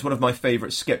 Likewise, one of my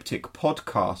favourite skeptic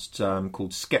podcasts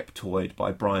called Skeptoid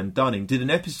by Brian Dunning did an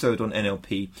episode on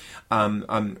NLP,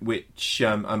 which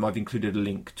I've included a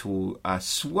link to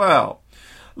as well.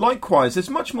 Likewise, there's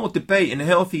much more debate and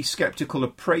healthy skeptical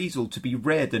appraisal to be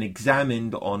read and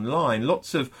examined online.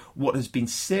 Lots of what has been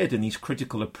said in these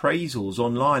critical appraisals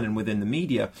online and within the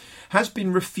media has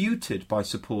been refuted by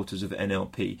supporters of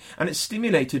NLP, and it's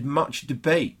stimulated much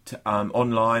debate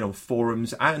online, on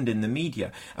forums and in the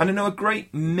media. And I know a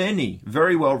great many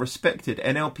very well respected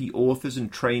NLP authors and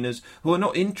trainers who are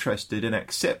not interested in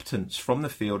acceptance from the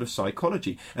field of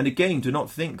psychology, and again do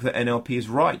not think that NLP is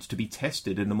right to be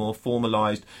tested in the more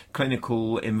formalised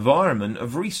clinical environment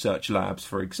of research labs,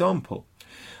 for example.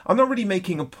 I'm not really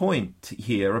making a point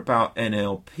here about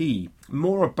NLP,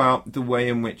 more about the way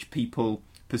in which people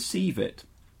perceive it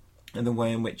and the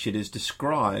way in which it is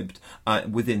described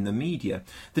within the media.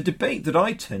 The debate that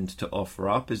I tend to offer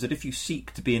up is that if you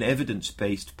seek to be an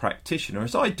evidence-based practitioner,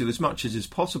 as I do as much as is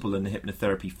possible in the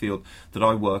hypnotherapy field that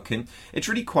I work in, it's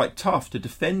really quite tough to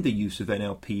defend the use of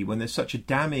NLP when there's such a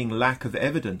damning lack of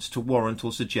evidence to warrant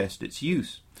or suggest its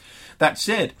use. That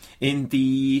said, in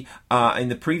the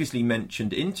previously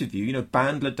mentioned interview,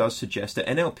 Bandler does suggest that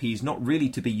NLP is not really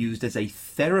to be used as a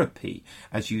therapy,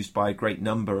 as used by a great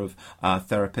number of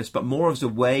therapists, but more as a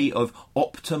way of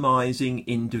optimizing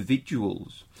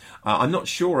individuals. I'm not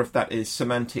sure if that is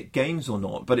semantic games or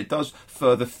not, but it does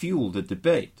further fuel the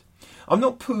debate. I'm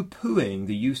not poo-pooing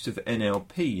the use of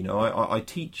NLP. I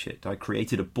teach it. I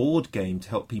created a board game to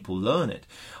help people learn it.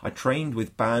 I trained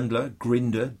with Bandler,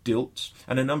 Grinder, Dilts,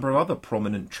 and a number of other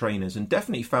prominent trainers, and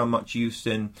definitely found much use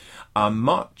in some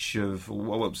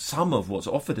of what's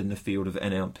offered in the field of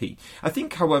NLP. I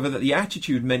think, however, that the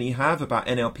attitude many have about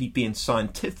NLP being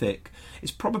scientific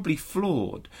is probably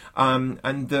flawed,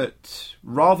 and that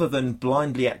rather than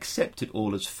blindly accept it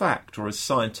all as fact or as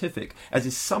scientific, as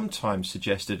is sometimes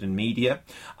suggested in media,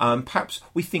 perhaps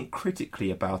we think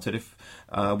critically about it if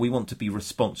we want to be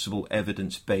responsible,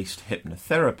 evidence-based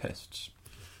hypnotherapists.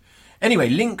 Anyway,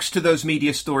 links to those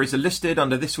media stories are listed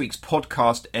under this week's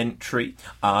podcast entry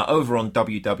over on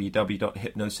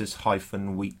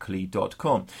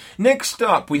www.hypnosis-weekly.com. Next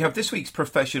up, we have this week's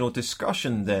professional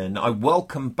discussion then. I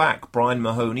welcome back Brian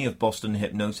Mahoney of Boston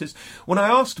Hypnosis. When I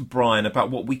asked Brian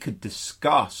about what we could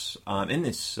discuss in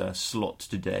this slot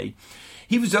today,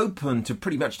 he was open to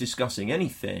pretty much discussing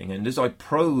anything, and as I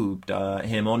probed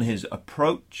him on his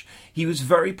approach, he was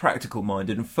very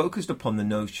practical-minded and focused upon the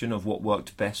notion of what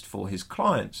worked best for his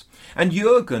clients. And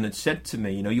Jürgen had said to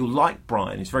me, you'll like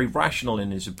Brian, he's very rational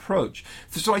in his approach.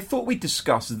 So I thought we'd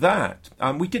discuss that.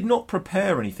 We did not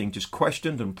prepare anything, just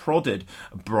questioned and prodded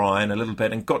Brian a little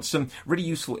bit and got some really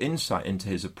useful insight into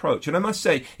his approach. And I must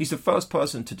say, he's the first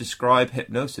person to describe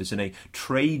hypnosis in a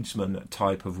tradesman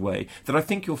type of way that I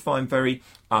think you'll find very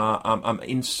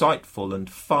insightful and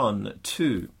fun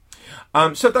too.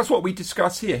 So that's what we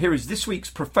discuss here. Here is this week's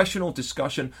professional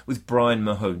discussion with Brian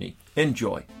Mahoney.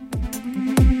 Enjoy.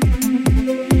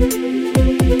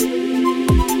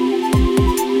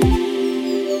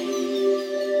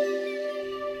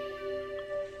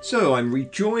 So I'm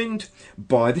rejoined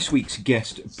by this week's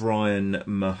guest, Brian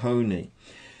Mahoney.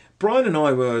 Brian and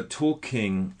I were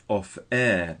talking off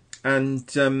air. And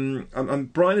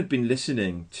Brian had been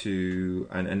listening to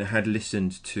and had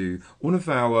listened to one of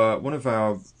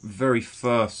our very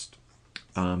first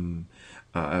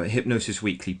Hypnosis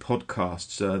Weekly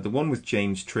podcasts, the one with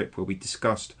James Tripp, where we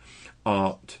discussed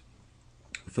art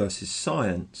versus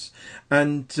science,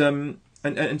 and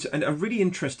a really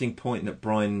interesting point that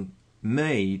Brian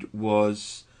made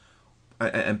was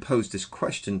and posed this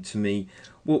question to me.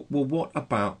 Well, what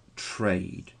about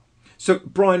trade? So,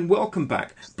 Brian, welcome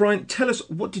back. Brian, tell us,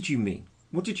 what did you mean?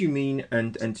 What did you mean?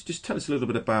 And just tell us a little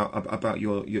bit about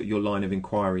your line of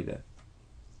inquiry there.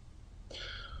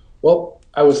 Well,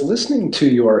 I was listening to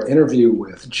your interview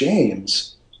with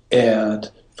James,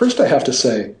 and first I have to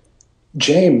say,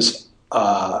 James,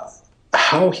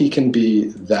 how he can be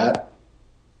that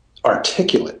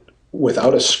articulate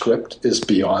without a script is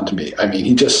beyond me. I mean,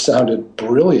 he just sounded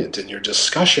brilliant in your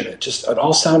discussion. It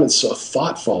all sounded so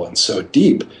thoughtful and so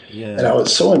deep. Yeah. And I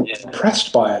was so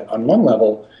impressed by it on one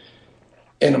level.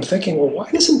 And I'm thinking, well, why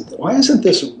isn't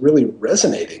this really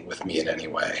resonating with me in any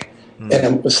way? And I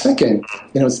was thinking,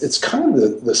 it's kind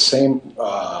of the same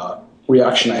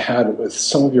reaction I had with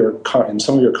some of your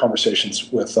conversations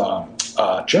with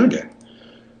Jürgen,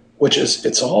 which is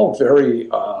it's all very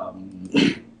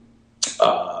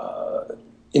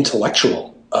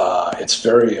intellectual. It's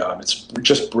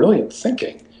just brilliant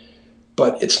thinking,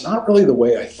 but it's not really the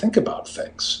way I think about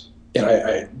things. And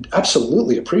I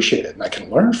absolutely appreciate it, and I can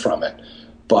learn from it.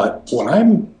 But when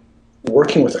I'm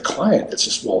working with a client, it's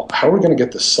just, well, how are we going to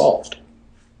get this solved?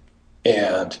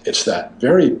 And it's that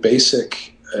very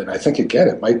basic, and I think, again,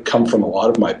 it might come from a lot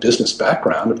of my business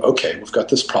background of, okay, we've got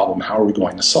this problem, how are we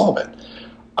going to solve it?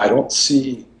 I don't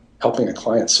see helping a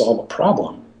client solve a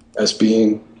problem as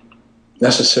being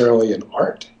necessarily an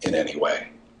art in any way.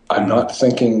 I'm not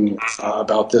thinking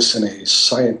about this in a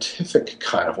scientific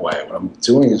kind of way. What I'm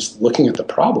doing is looking at the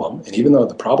problem, and even though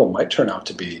the problem might turn out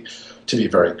to be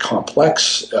very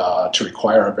complex, to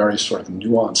require a very sort of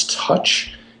nuanced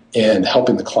touch in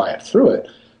helping the client through it,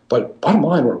 but bottom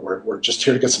line, we're just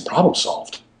here to get some problems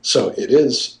solved. So it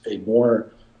is a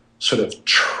more sort of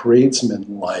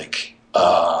tradesman-like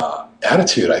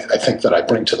attitude, I think, that I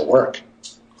bring to the work.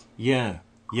 Yeah,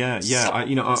 yeah.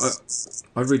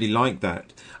 I really like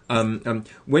that.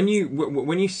 When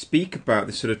you speak about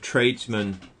the sort of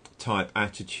tradesman type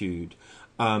attitude,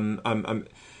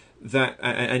 that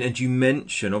and you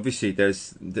mention obviously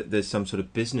there's some sort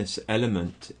of business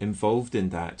element involved in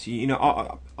that.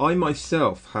 I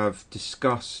myself have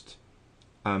discussed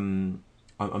often.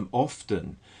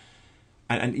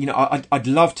 I'd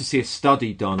love to see a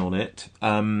study done on it.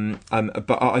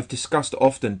 But I've discussed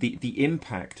often the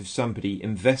impact of somebody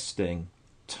investing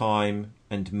time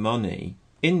and money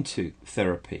into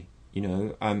therapy.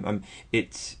 It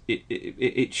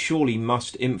surely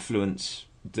must influence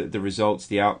the results,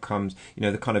 the outcomes,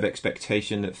 the kind of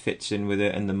expectation that fits in with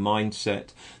it, and the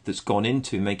mindset that's gone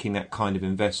into making that kind of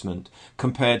investment,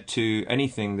 compared to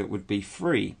anything that would be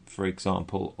free, for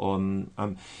example.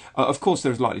 Of course,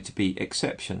 there's likely to be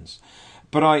exceptions,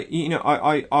 but I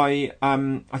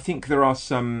think there are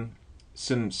some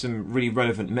really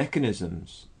relevant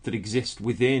mechanisms that exist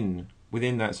within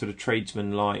that sort of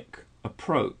tradesman-like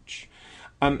approach.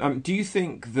 Do you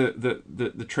think that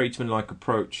the tradesman-like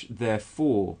approach,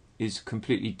 therefore, is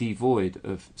completely devoid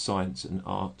of science and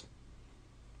art?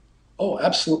 Oh,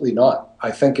 absolutely not.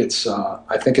 I think it's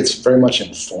very much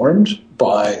informed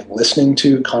by listening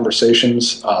to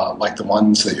conversations like the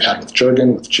ones that you had with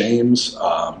Jürgen, with James,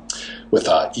 with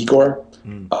Igor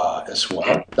as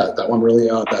well. That one really,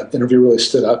 that interview really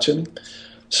stood out to me.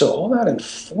 So all that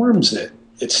informs it.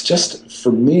 It's just,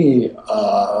 for me,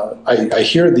 I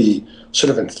hear the sort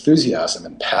of enthusiasm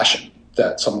and passion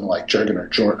that someone like Jürgen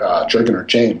or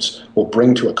James will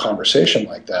bring to a conversation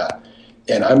like that.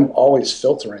 And I'm always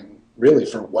filtering really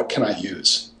for what can I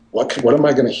use? What am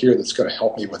I going to hear that's going to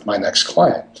help me with my next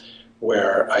client?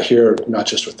 Where I hear, not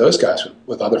just with those guys,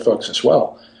 with other folks as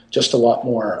well, just a lot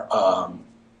more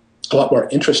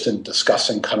interest in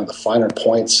discussing kind of the finer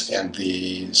points and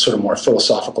the sort of more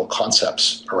philosophical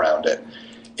concepts around it.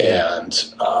 And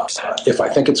if I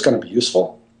think it's going to be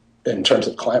useful in terms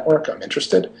of client work, I'm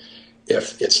interested.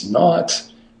 If it's not,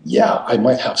 yeah, I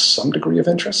might have some degree of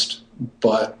interest,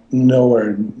 but I'm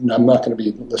not going to be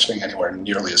listening anywhere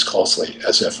nearly as closely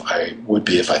as if I would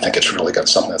be if I think it's really got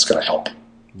something that's going to help.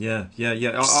 Yeah.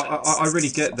 I really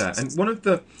get that. And one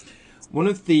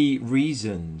of the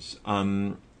reasons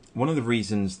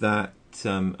that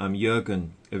Jürgen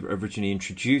originally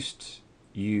introduced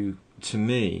you to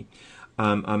me.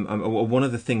 One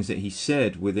of the things that he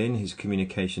said within his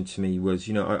communication to me was,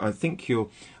 I think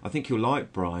you'll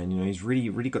like Brian. He's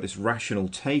really got this rational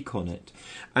take on it.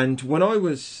 And when I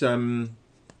was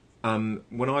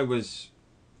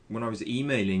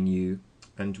emailing you,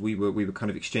 and we were kind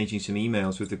of exchanging some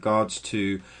emails with regards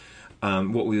to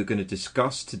what we were going to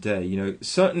discuss today,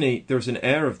 certainly there was an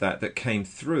air of that came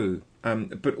through,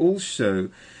 but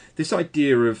also this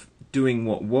idea of doing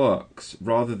what works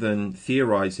rather than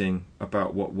theorizing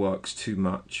about what works too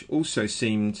much also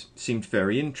seemed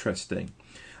very interesting.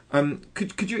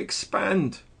 Could you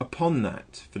expand upon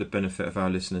that for the benefit of our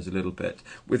listeners a little bit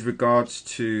with regards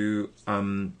to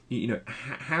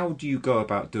how do you go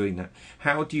about doing that?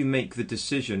 How do you make the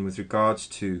decision with regards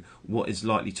to what is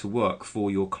likely to work for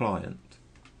your client?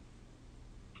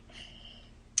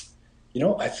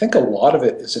 I think a lot of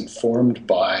it is informed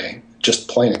by just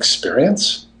plain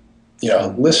experience.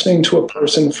 Listening to a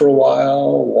person for a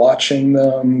while, watching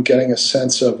them, getting a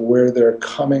sense of where they're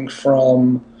coming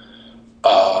from,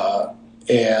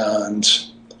 and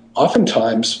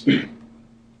oftentimes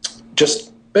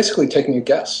just basically taking a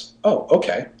guess. Oh,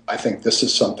 okay, I think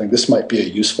this might be a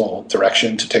useful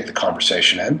direction to take the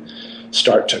conversation in.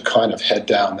 Start to kind of head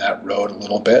down that road a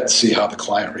little bit, see how the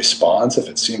client responds. If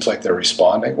it seems like they're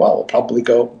responding, well, we'll probably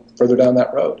go further down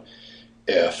that road.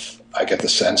 If I get the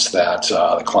sense that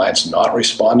the client's not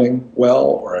responding well,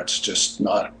 or it's just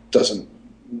doesn't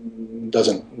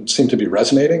seem to be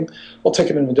resonating, we'll take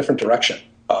it in a different direction.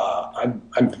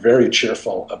 I'm very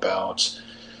cheerful about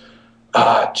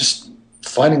just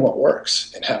finding what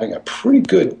works and having a pretty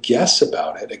good guess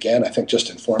about it. Again, I think just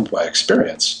informed by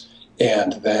experience.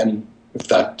 And then if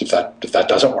that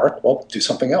doesn't work, well, do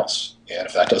something else. And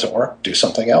if that doesn't work, do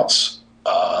something else.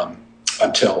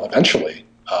 Until eventually,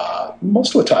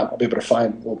 most of the time, we'll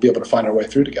be able to find our way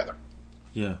through together.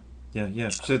 Yeah.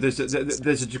 So there's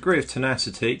a degree of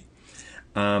tenacity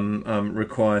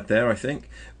required there, I think,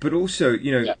 but also,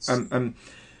 Yes.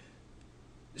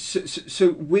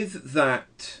 So with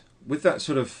that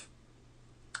sort of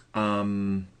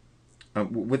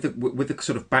with the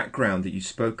sort of background that you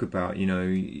spoke about,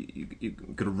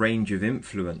 you've got a range of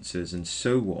influences and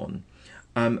so on.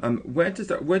 Where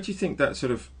do you think that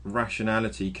sort of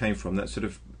rationality came from? That sort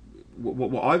of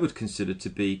what I would consider to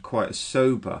be quite a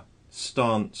sober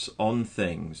stance on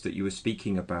things that you were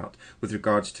speaking about with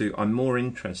regards to I'm more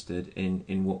interested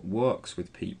in what works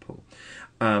with people,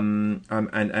 and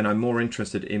I'm more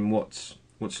interested in what's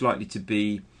likely to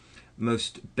be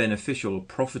most beneficial or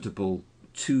profitable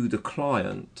to the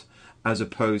client, as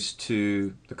opposed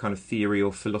to the kind of theory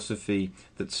or philosophy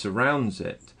that surrounds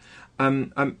it.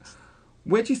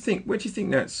 Where do you think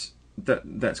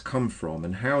that's come from,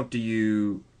 and how do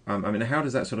you? How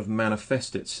does that sort of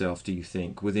manifest itself, do you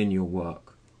think, within your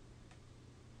work?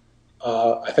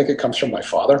 I think it comes from my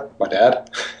father, my dad,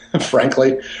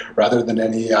 frankly, rather than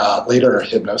any later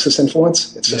hypnosis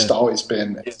influence. It's just always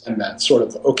been in that sort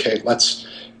of, okay, let's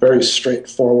very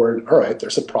straightforward, all right,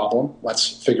 there's a problem.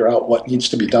 Let's figure out what needs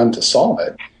to be done to solve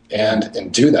it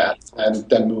and do that and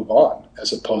then move on,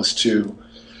 as opposed to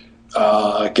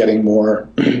getting more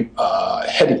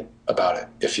heady about it,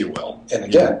 if you will. And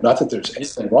again, not that there's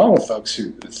anything wrong with folks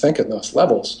who think at those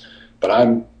levels, but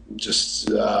I'm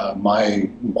just all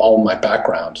my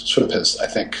background sort of has, I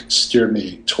think, steered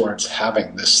me towards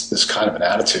having this kind of an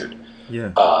attitude.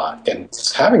 Yeah. And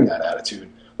having that attitude,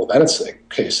 well, then it's a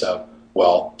case of,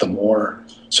 well, the more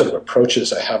sort of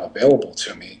approaches I have available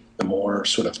to me, the more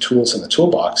sort of tools in the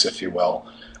toolbox, if you will,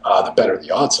 the better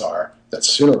the odds are that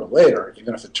sooner or later,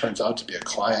 even if it turns out to be a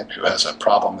client who has a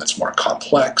problem that's more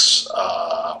complex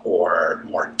or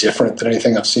more different than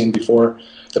anything I've seen before,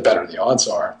 the better the odds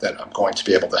are that I'm going to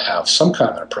be able to have some kind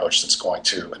of an approach that's going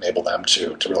to enable them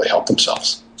to really help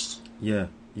themselves. Yeah.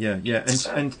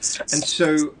 And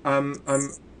so,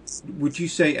 would you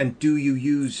say, and do you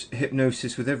use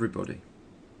hypnosis with everybody?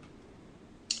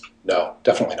 No,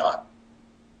 definitely not.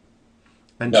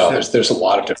 And no, so, there's a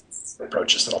lot of different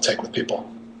approaches that I'll take with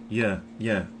people. Yeah.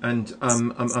 And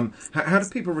how do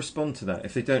people respond to that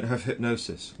if they don't have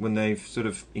hypnosis, when they've sort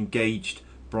of engaged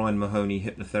Brian Mahoney,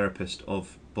 hypnotherapist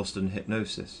of Boston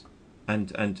Hypnosis,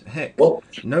 and heck,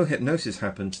 no hypnosis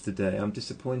happens today? I'm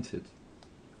disappointed.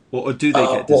 Or do they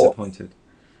get disappointed?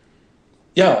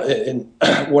 Yeah, and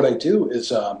what I do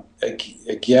is,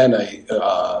 again, I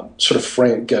sort of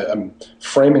I'm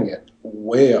framing it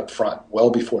way up front, well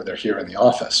before they're here in the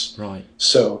office. Right.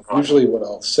 So usually what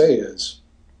I'll say is,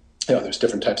 there's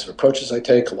different types of approaches I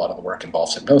take. A lot of the work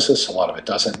involves hypnosis, a lot of it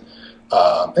doesn't,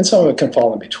 and some of it can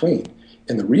fall in between.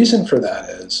 And the reason for that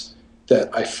is that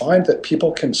I find that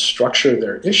people can structure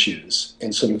their issues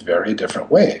in some very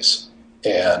different ways.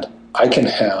 And I can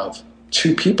have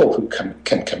two people who can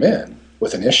come in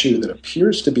with an issue that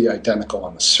appears to be identical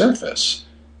on the surface,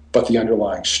 but the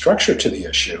underlying structure to the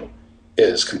issue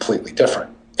is completely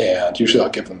different. And usually I'll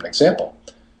give them an example.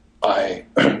 I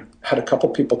had a couple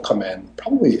people come in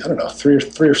probably,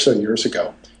 three or so years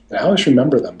ago. And I always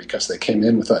remember them because they came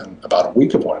in within about a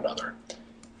week of one another.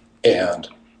 And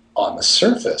on the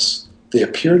surface, they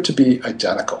appeared to be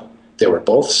identical. They were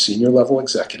both senior level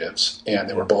executives, and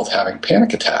they were both having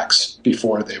panic attacks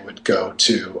before they would go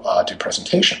to do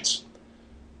presentations.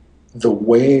 The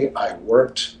way I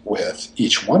worked with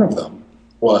each one of them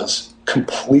was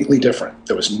completely different.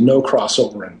 There was no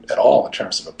crossover at all in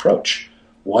terms of approach.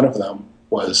 One of them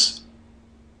was,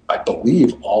 I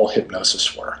believe, all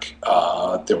hypnosis work.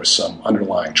 There was some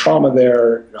underlying trauma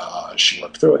there. She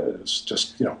worked through it. It was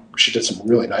just, she did some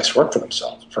really nice work for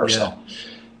herself.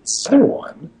 The other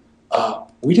one,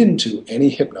 we didn't do any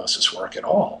hypnosis work at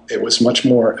all. It was much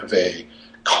more of a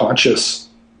conscious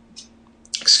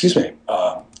thing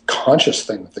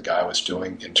that the guy was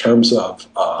doing in terms of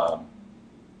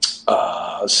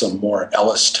some more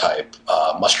Ellis type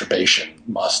masturbation,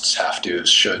 musts, have-tos,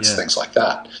 shoulds, things like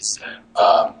that.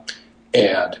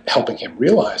 And helping him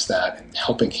realize that and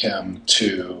helping him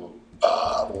to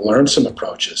learn some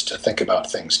approaches to think about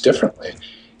things differently.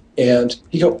 And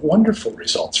he got wonderful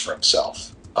results for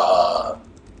himself.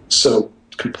 So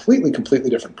completely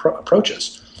different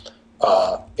approaches.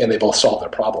 And they both solved their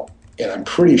problem. And I'm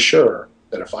pretty sure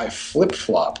that if I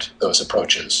flip-flopped those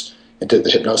approaches and did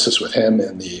the hypnosis with him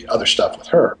and the other stuff with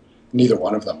her, neither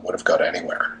one of them would have got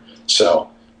anywhere. So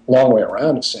long way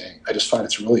around of saying, I just find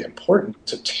it's really important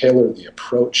to tailor the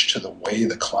approach to the way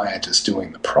the client is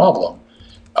doing the problem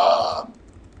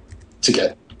to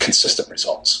get consistent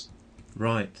results.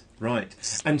 Right.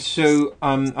 And so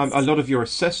a lot of your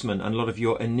assessment and a lot of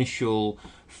your initial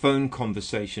phone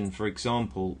conversation, for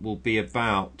example, will be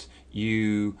about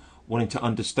you wanting to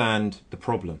understand the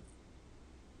problem.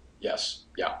 Yes.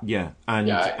 Yeah.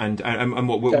 And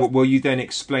what will you then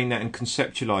explain that and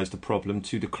conceptualize the problem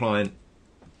to the client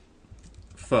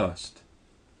first?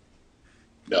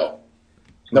 No.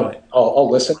 Right. I'll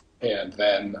listen and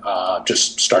then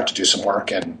just start to do some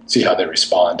work and see how they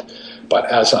respond. But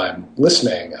as I'm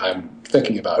listening, I'm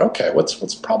thinking about, okay,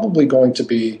 what's probably going to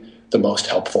be the most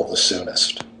helpful the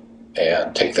soonest,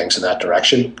 and take things in that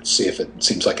direction, see if it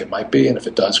seems like it might be, and if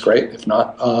it does, great. If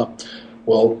not,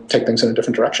 we'll take things in a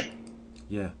different direction.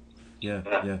 Yeah,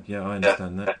 I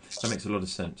understand that. That makes a lot of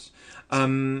sense.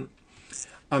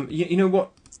 You know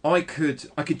what? I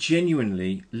could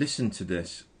genuinely listen to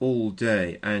this all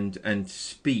day and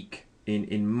speak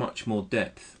in much more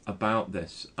depth about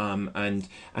this, and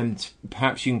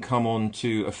perhaps you can come on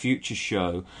to a future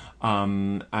show,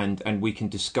 and we can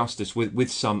discuss this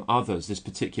with some others, this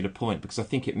particular point, because I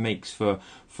think it makes for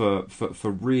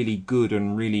really good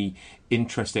and really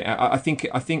interesting. I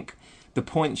think the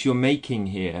points you're making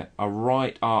here are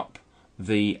right up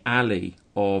the alley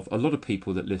of a lot of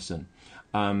people that listen,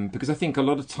 because I think a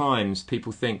lot of times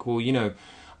people think, well, you know,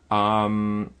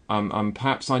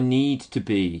 perhaps I need to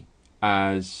be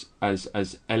as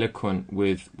eloquent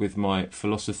with my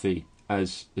philosophy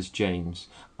as James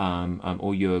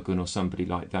or Jürgen or somebody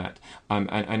like that,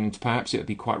 and perhaps it would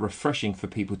be quite refreshing for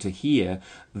people to hear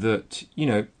that, you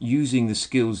know, using the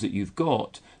skills that you've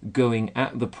got, going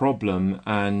at the problem,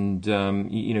 and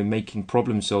you know, making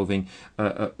problem solving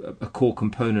a core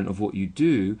component of what you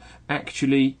do,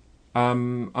 actually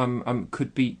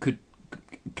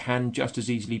can just as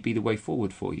easily be the way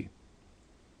forward for you.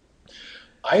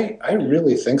 I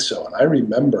really think so. And I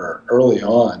remember early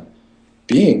on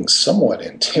being somewhat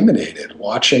intimidated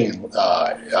watching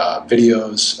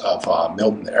videos of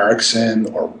Milton Erickson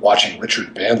or watching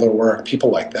Richard Bandler work,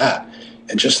 people like that,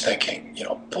 and just thinking, you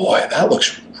know, boy, that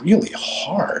looks really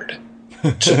hard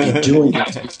to be doing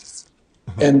it.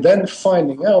 And then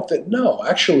finding out that, no,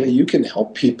 actually you can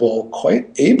help people quite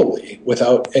ably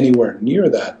without anywhere near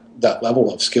that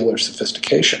level of skill or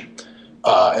sophistication.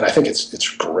 And I think it's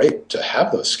great to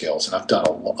have those skills, and I've done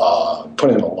put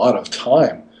in a lot of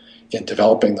time in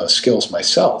developing those skills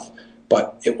myself.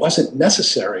 But it wasn't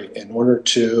necessary in order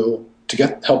to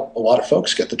help a lot of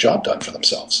folks get the job done for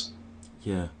themselves.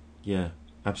 Yeah,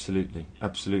 absolutely.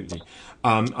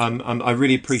 I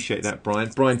really appreciate that,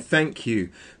 Brian. Brian, thank you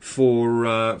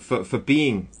for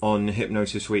being on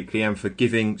Hypnosis Weekly and for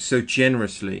giving so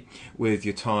generously with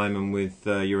your time and with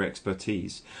your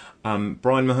expertise.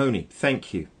 Brian Mahoney,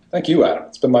 thank you. Thank you, Adam.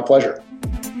 It's been my pleasure.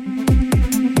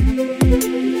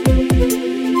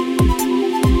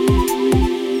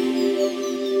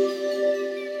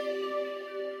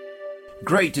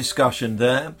 Great discussion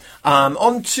there.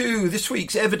 On to this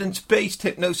week's evidence-based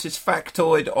hypnosis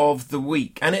factoid of the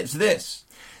week, and it's this.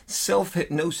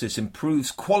 Self-hypnosis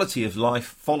improves quality of life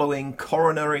following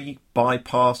coronary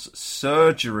bypass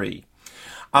surgery.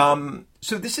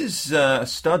 So this is a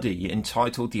study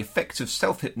entitled The Effects of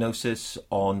Self-Hypnosis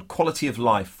on Quality of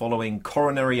Life Following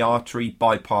Coronary Artery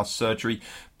Bypass Surgery,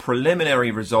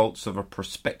 Preliminary Results of a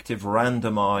Prospective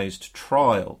Randomized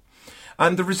Trial.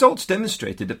 And the results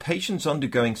demonstrated that patients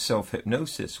undergoing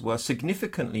self-hypnosis were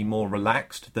significantly more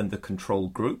relaxed than the control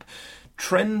group.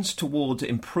 Trends toward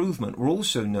improvement were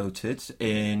also noted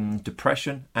in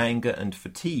depression, anger, and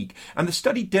fatigue. And the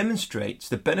study demonstrates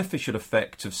the beneficial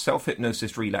effects of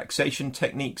self-hypnosis relaxation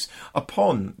techniques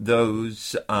upon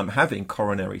those having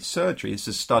coronary surgery. This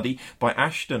is a study by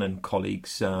Ashton and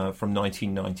colleagues from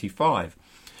 1995.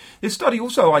 This study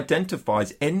also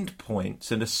identifies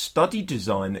endpoints and a study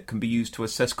design that can be used to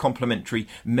assess complementary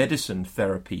medicine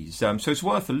therapies. So it's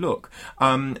worth a look.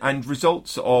 And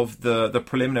results of the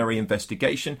preliminary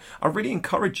investigation are really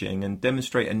encouraging and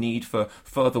demonstrate a need for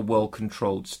further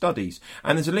well-controlled studies.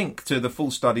 And there's a link to the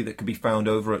full study that can be found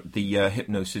over at the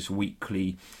Hypnosis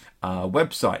Weekly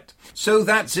website. So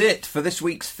that's it for this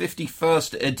week's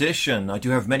 51st edition. I do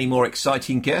have many more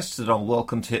exciting guests that I'll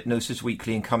welcome to Hypnosis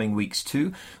Weekly in coming weeks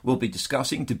too. We'll be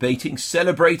discussing, debating,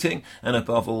 celebrating, and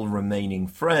above all, remaining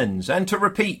friends. And to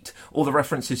repeat, all the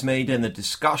references made in the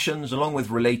discussions, along with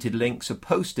related links, are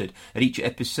posted at each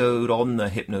episode on the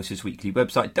Hypnosis Weekly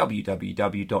website,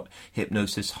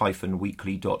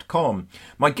 www.hypnosis-weekly.com.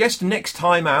 My guest next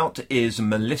time out is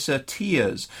Melissa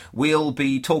Tiers. We'll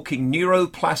be talking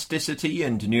neuroplasticity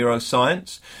and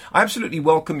neuroscience. I absolutely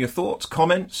welcome your thoughts,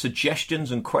 comments, suggestions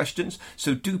and questions,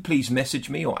 so do please message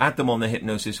me or add them on the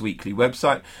Hypnosis Weekly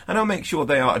website, and I'll make sure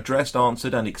they are addressed,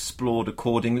 answered and explored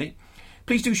accordingly.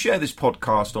 Please do share this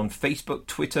podcast on Facebook,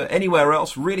 Twitter, anywhere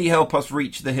else. Really help us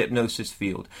reach the hypnosis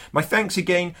field. My thanks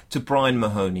again to Brian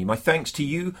Mahoney. My thanks to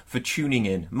you for tuning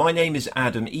in. My name is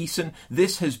Adam Eason.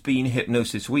 This has been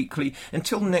Hypnosis Weekly.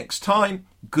 Until next time,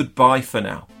 goodbye for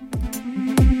now.